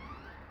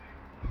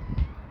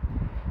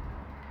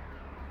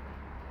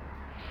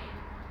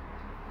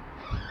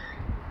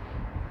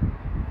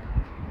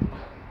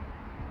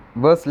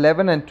 Verse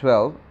 11 and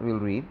 12 we'll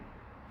read.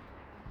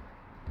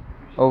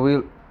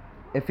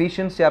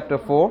 Ephesians chapter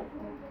 4.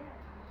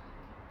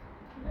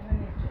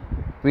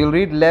 We'll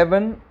read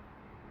 11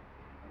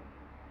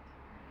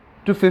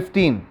 to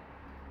 15.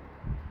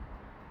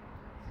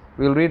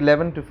 We'll read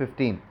 11 to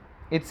 15.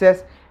 It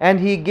says, "And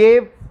he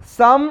gave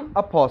some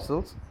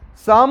apostles,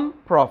 some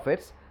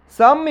prophets,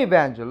 some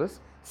evangelists,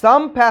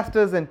 some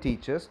pastors and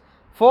teachers,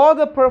 for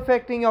the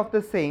perfecting of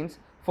the saints,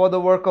 for the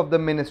work of the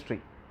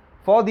ministry,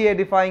 for the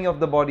edifying of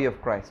the body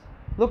of Christ."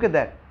 Look at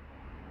that.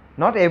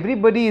 Not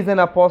everybody is an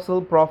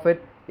apostle,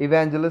 prophet,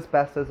 evangelist,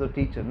 pastors or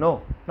teacher.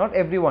 No, not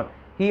everyone.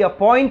 He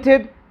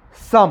appointed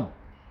some.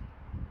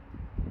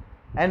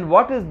 And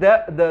what is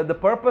the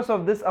purpose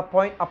of this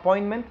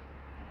appointment?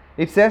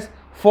 It says,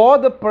 for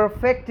the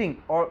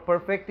perfecting, or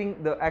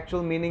perfecting, the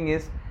actual meaning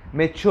is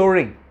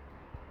maturing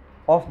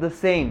of the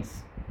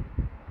saints.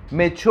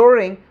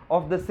 Maturing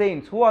of the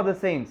saints. Who are the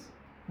saints?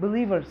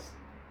 Believers.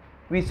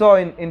 We saw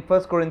in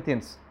 1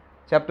 Corinthians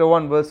chapter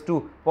 1 verse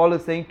 2, Paul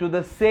is saying to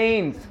the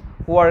saints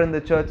who are in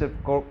the church of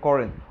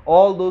Corinth,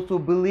 all those who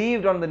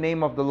believed on the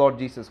name of the Lord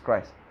Jesus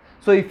Christ.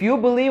 So if you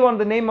believe on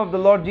the name of the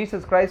Lord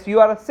Jesus Christ, you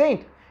are a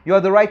saint. You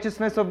are the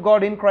righteousness of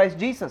God in Christ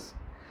Jesus.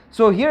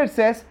 So here it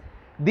says,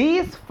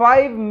 these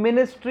 5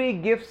 ministry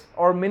gifts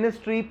or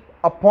ministry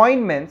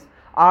appointments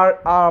are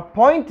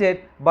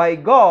appointed by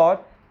God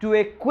to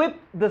equip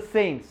the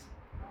saints,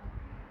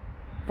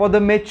 for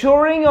the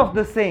maturing of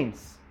the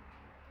saints.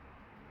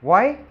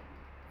 Why?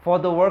 For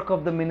the work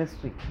of the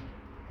ministry.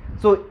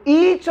 So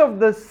each of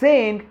the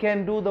saint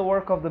can do the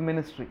work of the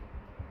ministry.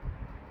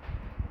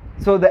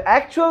 So the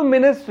actual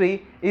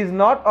ministry is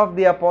not of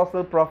the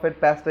apostle,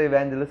 prophet, pastor,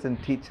 evangelist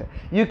and teacher.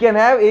 You can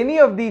have any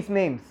of these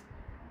names,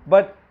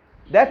 but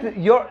that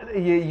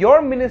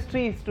your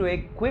ministry is to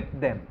equip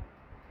them,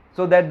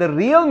 so that the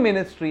real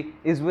ministry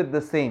is with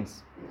the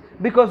saints.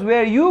 Because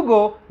where you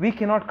go, we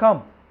cannot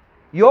come.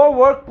 Your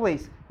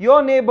workplace,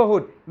 your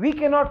neighborhood, we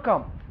cannot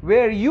come.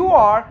 Where you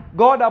are,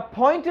 God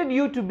appointed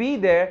you to be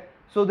there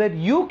so that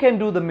you can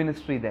do the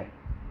ministry there.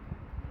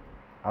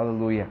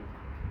 Hallelujah.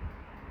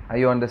 Are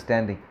you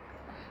understanding?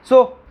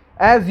 So,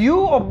 as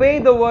you obey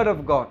the word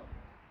of God,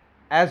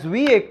 as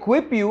we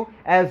equip you,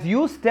 as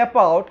you step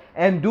out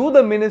and do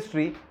the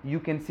ministry, you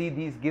can see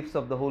these gifts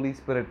of the Holy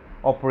Spirit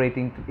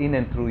operating in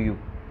and through you.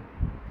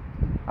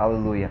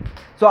 Hallelujah.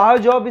 So our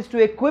job is to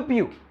equip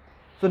you.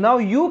 So now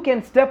you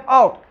can step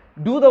out,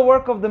 do the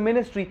work of the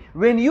ministry.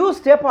 When you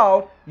step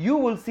out, you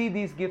will see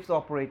these gifts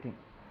operating.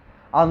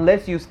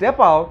 Unless you step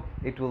out,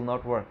 it will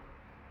not work.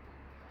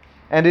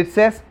 And it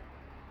says,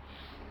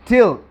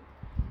 till.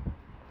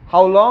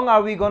 How long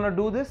are we going to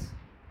do this?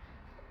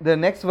 The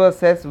next verse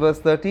says, verse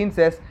 13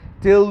 says,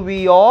 till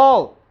we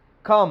all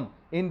come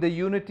in the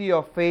unity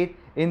of faith,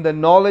 in the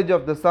knowledge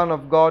of the Son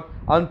of God,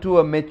 unto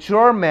a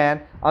mature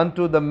man,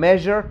 unto the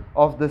measure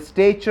of the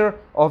stature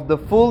of the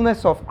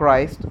fullness of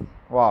Christ.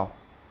 Wow,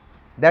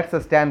 that's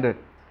the standard.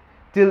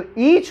 Till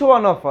each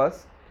one of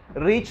us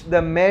reach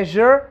the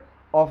measure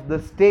of the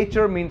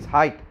stature, means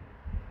height.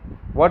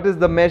 What is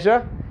the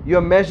measure? You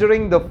are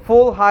measuring the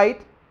full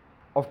height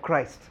of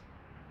Christ.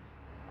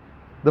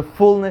 The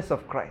fullness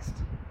of Christ.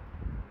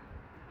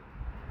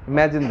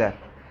 Imagine that.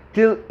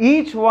 Till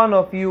each one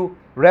of you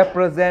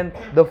represent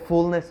the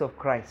fullness of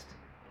Christ.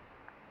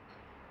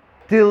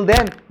 Till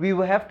then, we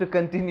will have to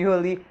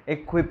continually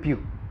equip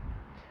you,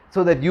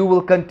 so that you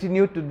will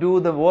continue to do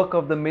the work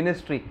of the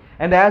ministry.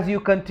 And as you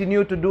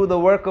continue to do the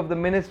work of the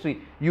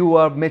ministry, you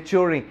are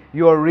maturing.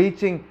 You are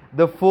reaching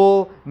the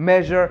full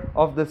measure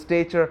of the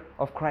stature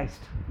of Christ.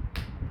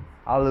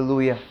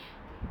 Hallelujah.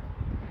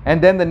 And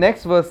then the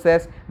next verse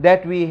says,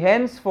 that we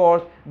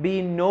henceforth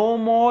be no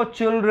more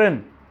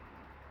children.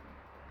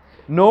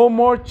 No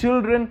more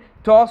children,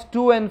 tossed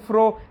to and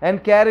fro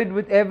and carried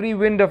with every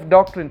wind of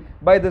doctrine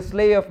by the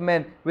sleight of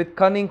men with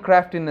cunning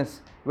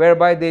craftiness,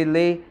 whereby they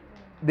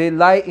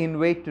lie in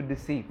wait to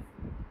deceive.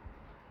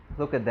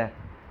 Look at that.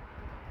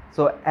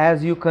 So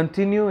as you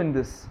continue in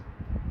this,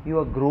 you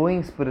are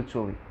growing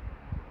spiritually.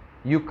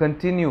 You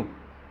continue.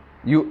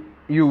 You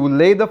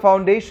lay the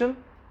foundation.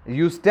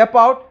 You step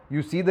out.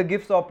 You see the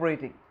gifts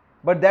operating.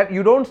 But that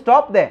you don't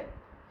stop there.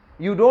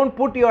 You don't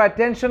put your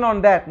attention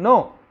on that.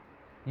 No.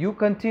 You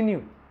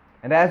continue.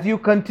 And as you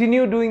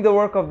continue doing the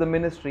work of the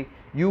ministry,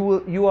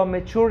 you are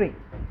maturing.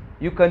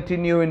 You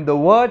continue in the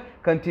Word,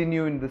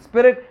 continue in the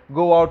Spirit,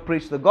 go out,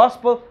 preach the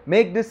gospel,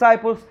 make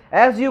disciples.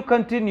 As you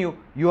continue,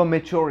 you are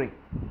maturing.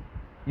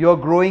 You are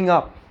growing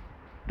up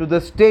to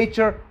the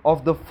stature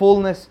of the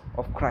fullness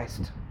of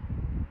Christ.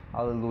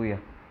 Hallelujah.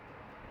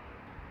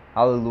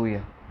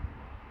 Hallelujah.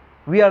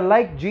 We are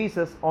like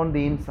Jesus on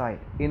the inside,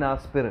 in our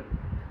spirit.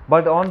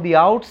 But on the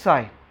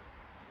outside,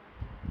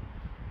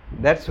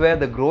 that's where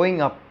the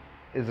growing up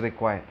is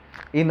required.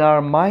 In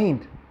our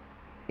mind,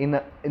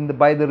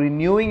 by the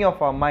renewing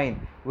of our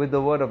mind with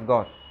the Word of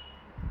God.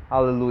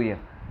 Hallelujah.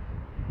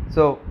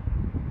 So,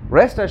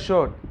 rest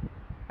assured,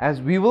 as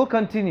we will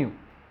continue,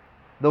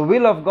 the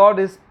will of God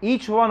is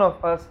each one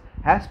of us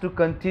has to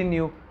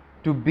continue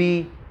to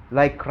be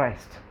like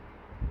Christ.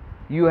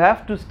 You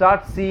have to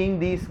start seeing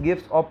these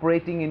gifts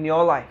operating in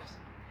your lives.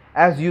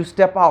 As you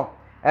step out,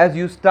 as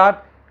you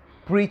start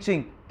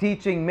preaching,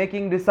 teaching,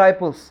 making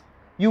disciples,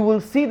 you will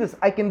see this.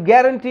 I can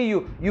guarantee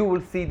you, you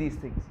will see these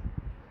things.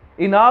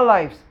 In our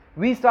lives,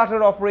 we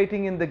started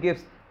operating in the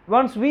gifts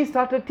once we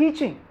started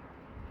teaching.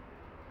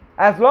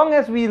 As long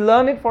as we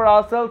learn it for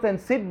ourselves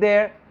and sit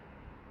there,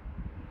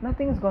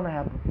 nothing is going to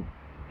happen.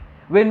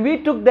 When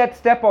we took that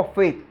step of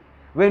faith,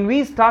 when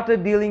we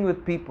started dealing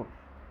with people,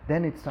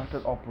 then it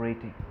started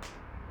operating.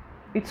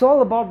 It's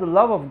all about the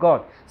love of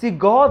God. See,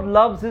 God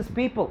loves His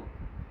people.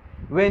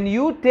 When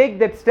you take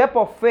that step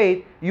of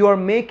faith, you are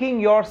making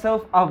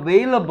yourself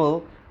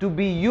available to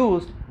be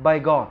used by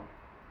God.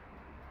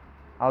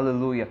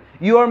 Hallelujah.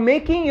 You are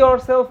making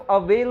yourself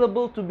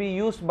available to be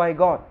used by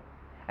God.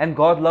 And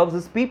God loves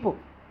His people.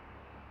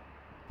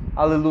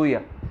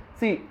 Hallelujah.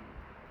 See,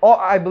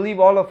 I believe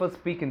all of us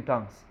speak in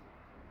tongues.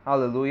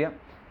 Hallelujah.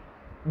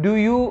 Do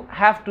you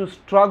have to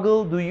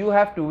struggle? Do you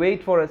have to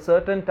wait for a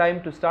certain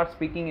time to start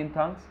speaking in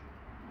tongues?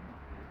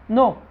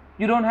 No,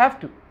 you don't have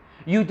to.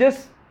 You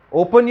just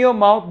open your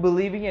mouth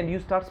believing and you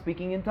start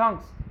speaking in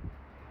tongues.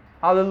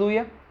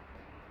 Hallelujah.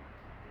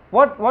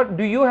 What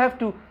do you have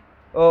to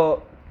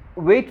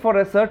wait for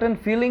a certain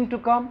feeling to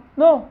come?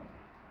 No.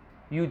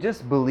 You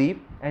just believe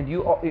and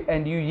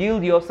you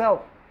yield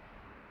yourself.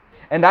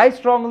 And I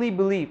strongly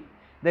believe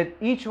that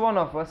each one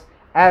of us,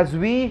 as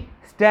we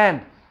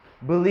stand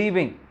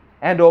believing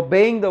and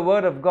obeying the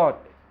Word of God,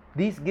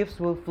 these gifts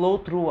will flow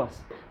through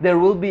us. There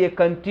will be a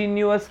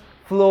continuous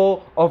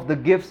flow of the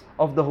gifts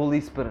of the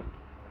Holy Spirit.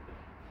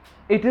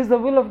 It is the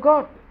will of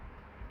God.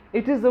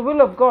 It is the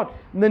will of God.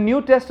 In the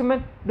New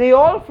Testament, they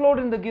all flowed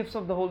in the gifts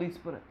of the Holy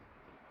Spirit.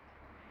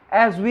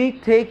 As we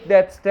take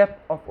that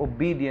step of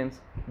obedience,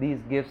 these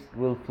gifts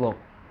will flow.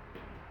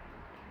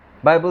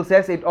 Bible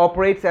says it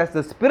operates as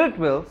the Spirit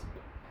wills,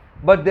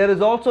 but there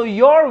is also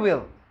your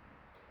will.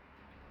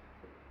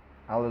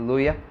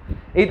 Hallelujah.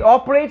 It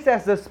operates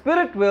as the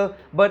Spirit will,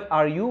 but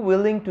are you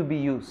willing to be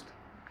used?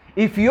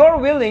 If you're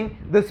willing,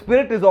 the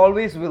Spirit is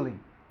always willing.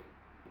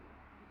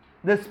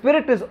 The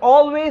Spirit is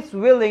always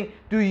willing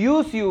to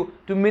use you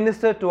to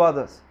minister to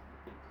others.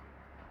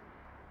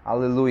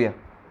 Hallelujah.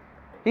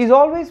 He's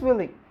always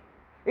willing.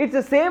 It's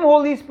the same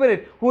Holy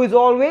Spirit who is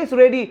always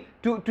ready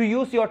to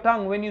use your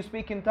tongue when you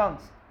speak in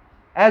tongues.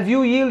 As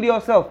you yield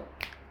yourself,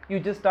 you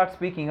just start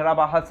speaking. You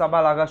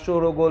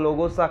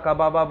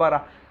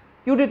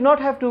did not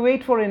have to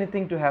wait for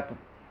anything to happen.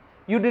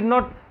 You did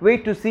not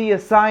wait to see a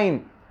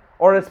sign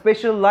or a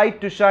special light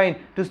to shine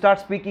to start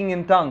speaking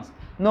in tongues.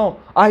 No,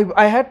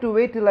 I had to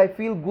wait till I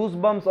feel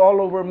goosebumps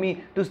all over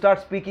me to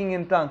start speaking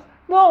in tongues.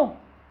 No,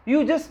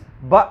 you just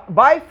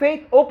by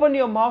faith open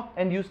your mouth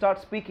and you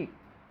start speaking.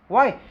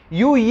 Why?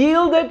 You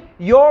yielded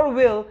your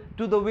will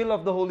to the will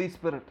of the Holy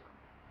Spirit.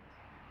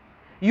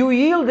 You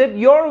yielded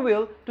your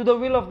will to the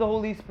will of the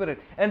Holy Spirit.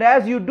 And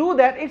as you do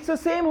that, it's the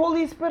same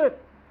Holy Spirit.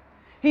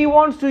 He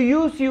wants to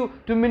use you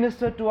to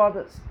minister to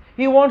others.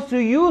 He wants to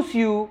use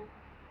you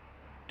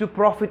to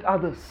profit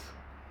others.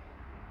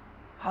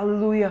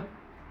 Hallelujah.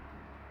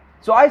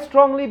 So I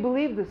strongly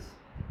believe this.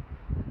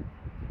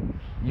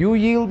 You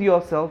yield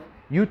yourself.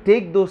 You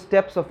take those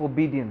steps of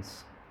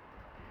obedience.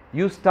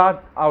 You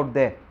start out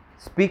there.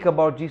 Speak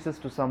about Jesus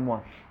to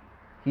someone.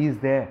 He is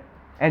there.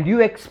 And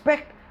you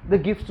expect the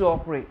gifts to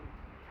operate.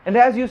 And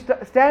as you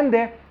stand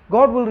there,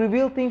 God will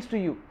reveal things to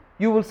you.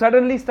 You will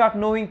suddenly start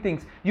knowing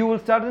things. You will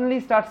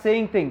suddenly start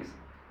saying things.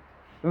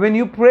 When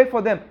you pray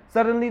for them,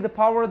 suddenly the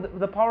power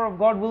of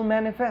God will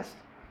manifest.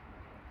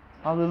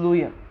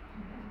 Hallelujah.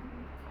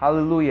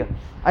 Hallelujah.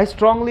 I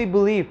strongly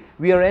believe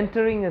we are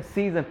entering a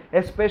season,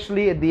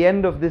 especially at the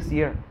end of this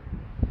year,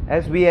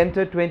 as we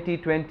enter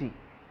 2020.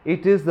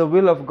 It is the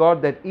will of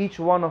God that each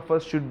one of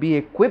us should be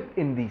equipped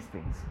in these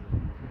things,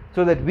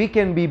 so that we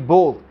can be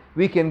bold.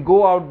 We can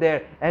go out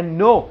there and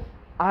know,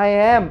 I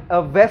am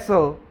a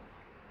vessel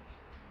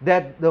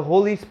that the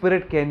Holy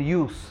Spirit can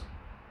use.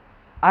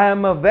 I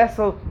am a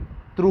vessel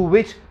through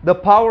which the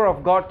power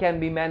of God can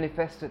be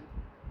manifested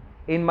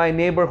in my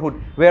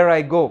neighborhood, where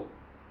I go,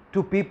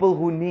 to people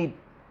who need.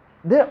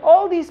 There are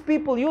all these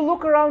people, you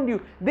look around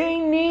you, they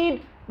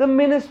need the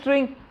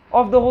ministering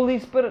of the Holy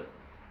Spirit.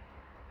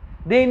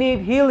 They need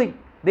healing.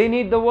 They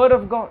need the Word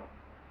of God.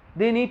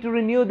 They need to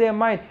renew their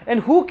mind. And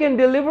who can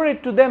deliver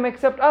it to them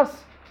except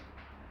us?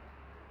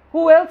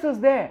 Who else is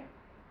there?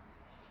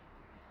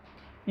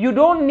 You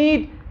don't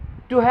need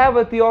to have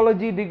a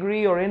theology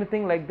degree or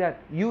anything like that.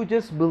 You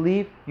just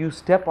believe, you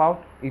step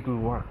out, it will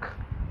work.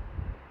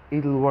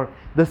 It will work.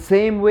 The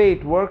same way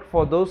it worked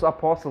for those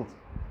apostles.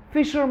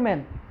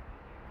 Fishermen.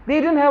 They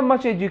didn't have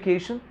much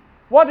education.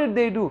 What did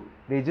they do?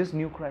 They just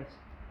knew Christ.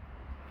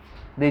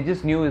 They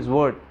just knew His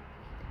word.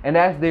 And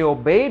as they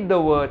obeyed the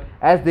word,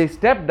 as they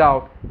stepped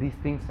out, these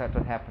things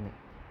started happening.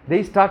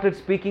 They started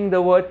speaking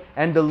the word,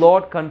 and the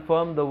Lord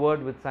confirmed the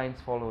word with signs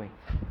following.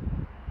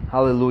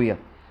 Hallelujah.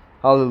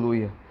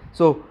 Hallelujah.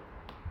 So,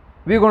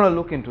 we're going to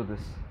look into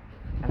this.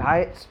 And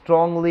I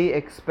strongly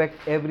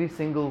expect every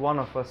single one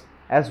of us,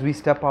 as we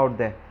step out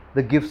there,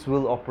 the gifts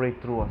will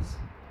operate through us.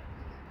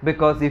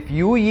 Because if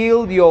you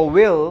yield your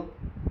will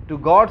to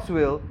God's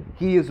will,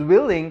 He is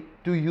willing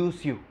to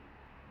use you.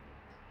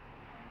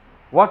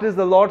 What is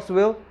the Lord's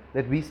will?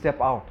 That we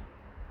step out.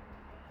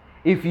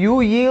 If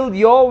you yield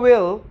your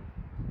will,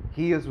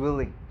 He is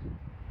willing.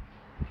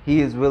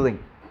 He is willing.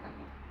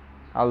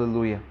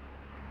 Hallelujah.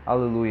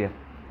 Hallelujah.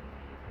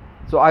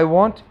 So I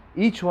want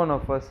each one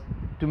of us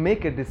to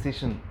make a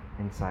decision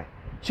inside.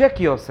 Check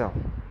yourself.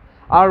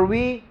 Are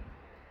we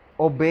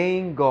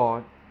obeying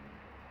God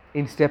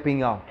in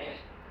stepping out?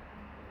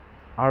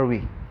 Are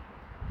we?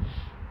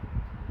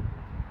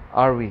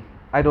 Are we?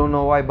 I don't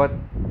know why, but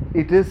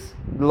it is,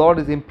 the Lord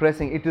is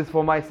impressing. It is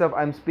for myself.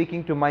 I'm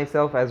speaking to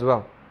myself as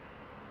well.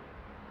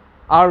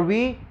 Are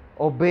we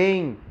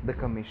obeying the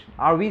commission?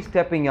 Are we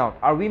stepping out?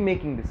 Are we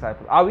making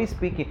disciples? Are we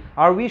speaking?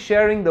 Are we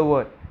sharing the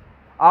word?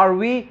 Are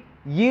we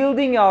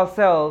yielding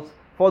ourselves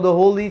for the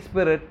Holy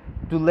Spirit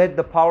to let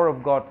the power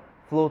of God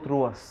flow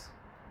through us?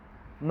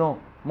 No.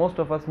 Most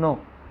of us no.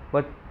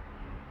 But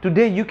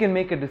today you can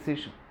make a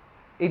decision.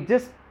 It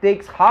just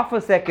takes half a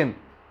second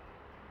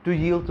to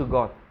yield to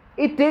God.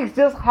 It takes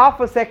just half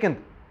a second.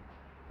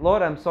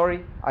 Lord, I'm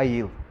sorry, I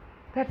yield.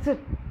 That's it.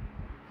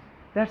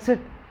 That's it.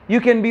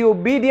 You can be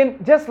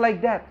obedient just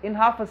like that in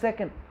half a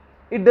second.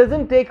 It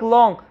doesn't take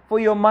long for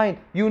your mind.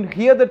 You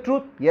hear the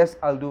truth, yes,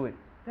 I'll do it.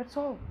 That's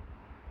all.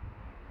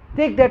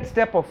 Take that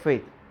step of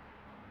faith.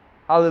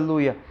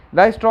 Hallelujah.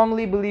 And I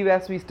strongly believe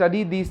as we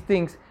study these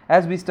things,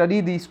 as we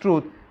study these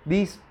truths,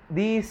 these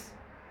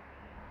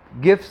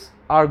gifts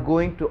are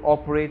going to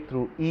operate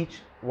through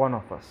each one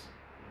of us.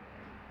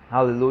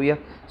 Hallelujah.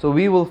 So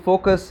we will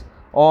focus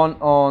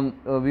on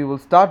we will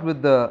start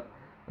with the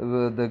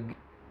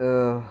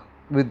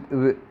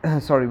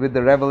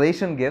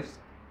revelation gifts.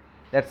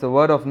 That's the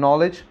word of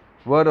knowledge,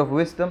 word of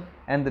wisdom,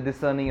 and the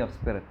discerning of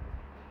spirit.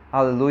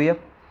 Hallelujah.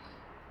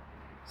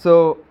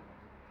 So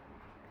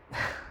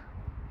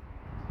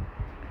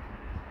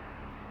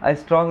I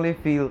strongly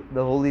feel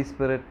the Holy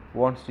Spirit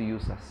wants to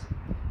use us.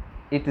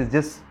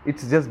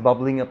 It's just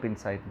bubbling up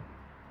inside me.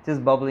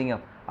 Just bubbling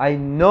up. I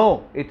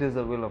know it is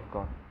the will of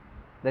God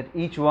that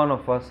each one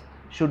of us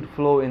should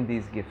flow in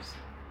these gifts.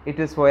 It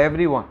is for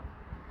everyone.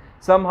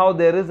 Somehow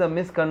there is a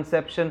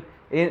misconception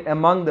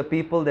among the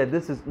people that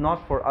this is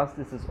not for us,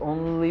 this is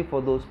only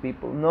for those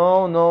people.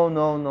 No, no,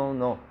 no, no,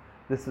 no.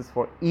 This is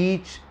for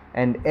each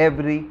and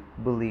every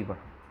believer.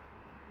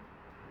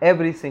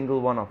 Every single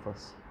one of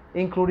us,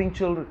 including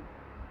children.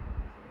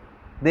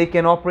 They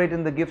can operate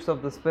in the gifts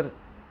of the Spirit.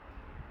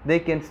 They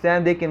can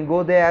stand, they can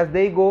go there. As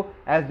they go,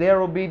 as they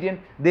are obedient,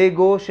 they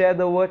go share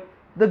the word.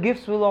 The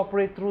gifts will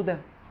operate through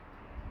them.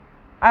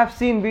 I've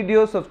seen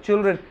videos of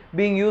children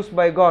being used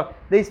by God.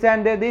 They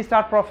stand there, they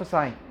start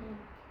prophesying.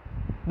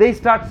 They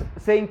start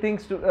saying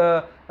things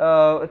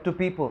to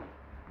people.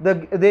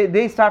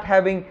 They start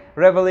having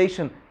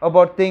revelation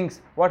about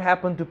things, what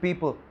happened to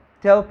people.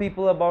 Tell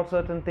people about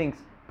certain things.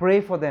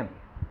 Pray for them.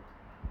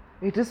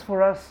 It is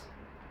for us.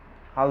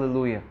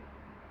 Hallelujah.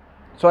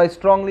 So I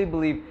strongly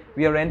believe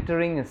we are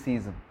entering a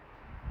season.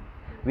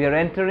 We are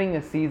entering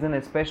a season,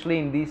 especially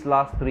in these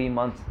last 3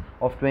 months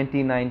of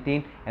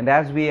 2019, and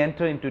as we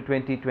enter into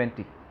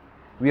 2020.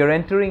 We are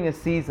entering a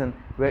season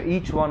where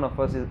each one of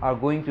us are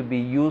going to be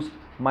used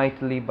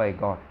mightily by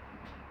God.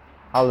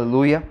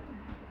 Hallelujah.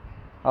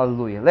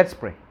 Hallelujah. Let's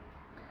pray.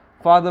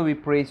 Father, we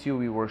praise you,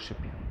 we worship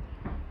you.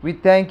 We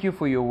thank you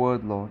for your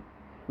word, Lord.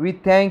 We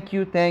thank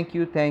you,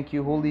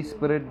 Holy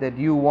Spirit, that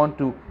you want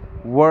to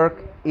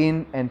work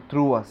in and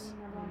through us.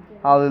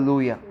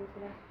 Hallelujah.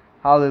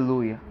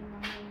 Hallelujah.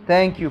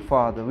 Thank you,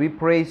 Father. We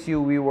praise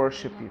you, we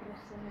worship you.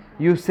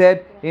 You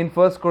said in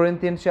 1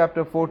 Corinthians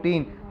chapter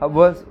 14,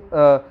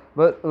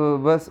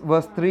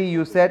 verse 3,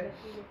 you said,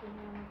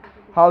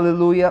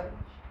 hallelujah.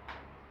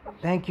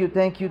 Thank you.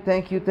 You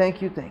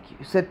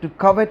said to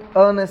covet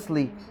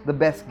earnestly the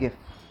best gift.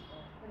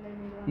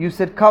 You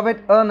said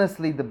covet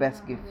earnestly the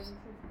best gifts.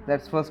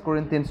 That's 1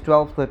 Corinthians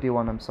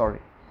 12:31, I'm sorry.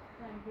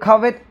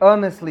 Covet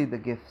earnestly the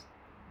gifts.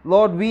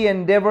 Lord, we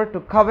endeavor to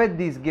covet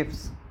these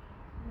gifts.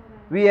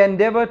 We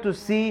endeavor to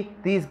see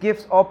these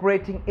gifts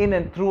operating in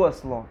and through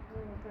us, Lord.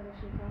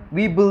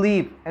 We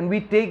believe and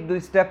we take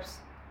these steps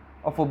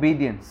of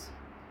obedience.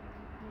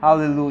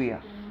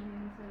 Hallelujah.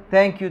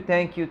 Thank you.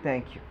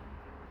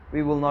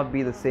 We will not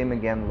be the same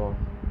again, Lord.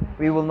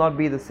 We will not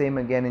be the same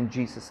again in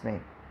Jesus'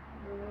 name.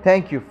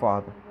 Thank you,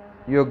 Father.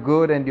 You're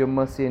good and your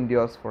mercy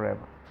endures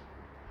forever.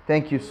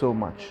 Thank you so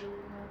much.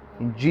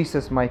 In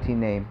Jesus' mighty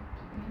name,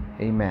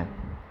 amen.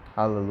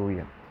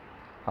 Hallelujah.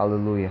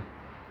 Hallelujah.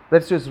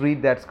 Let's just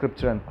read that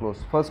scripture and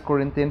close. 1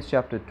 Corinthians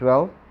chapter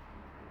 12,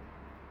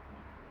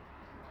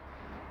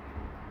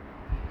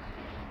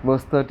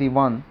 verse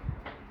 31.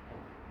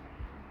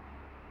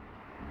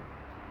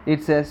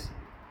 It says,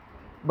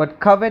 "But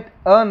covet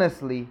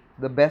earnestly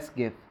the best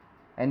gift,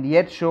 and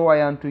yet show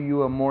I unto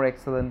you a more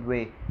excellent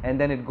way." And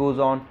then it goes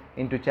on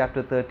into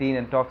chapter 13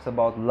 and talks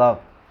about love.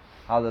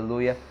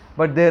 Hallelujah.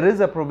 But there is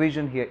a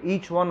provision here.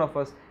 Each one of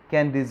us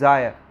can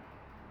desire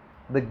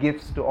the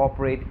gifts to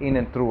operate in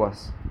and through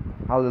us.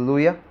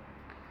 Hallelujah.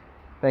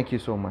 Thank you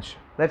so much.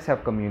 Let's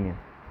have communion.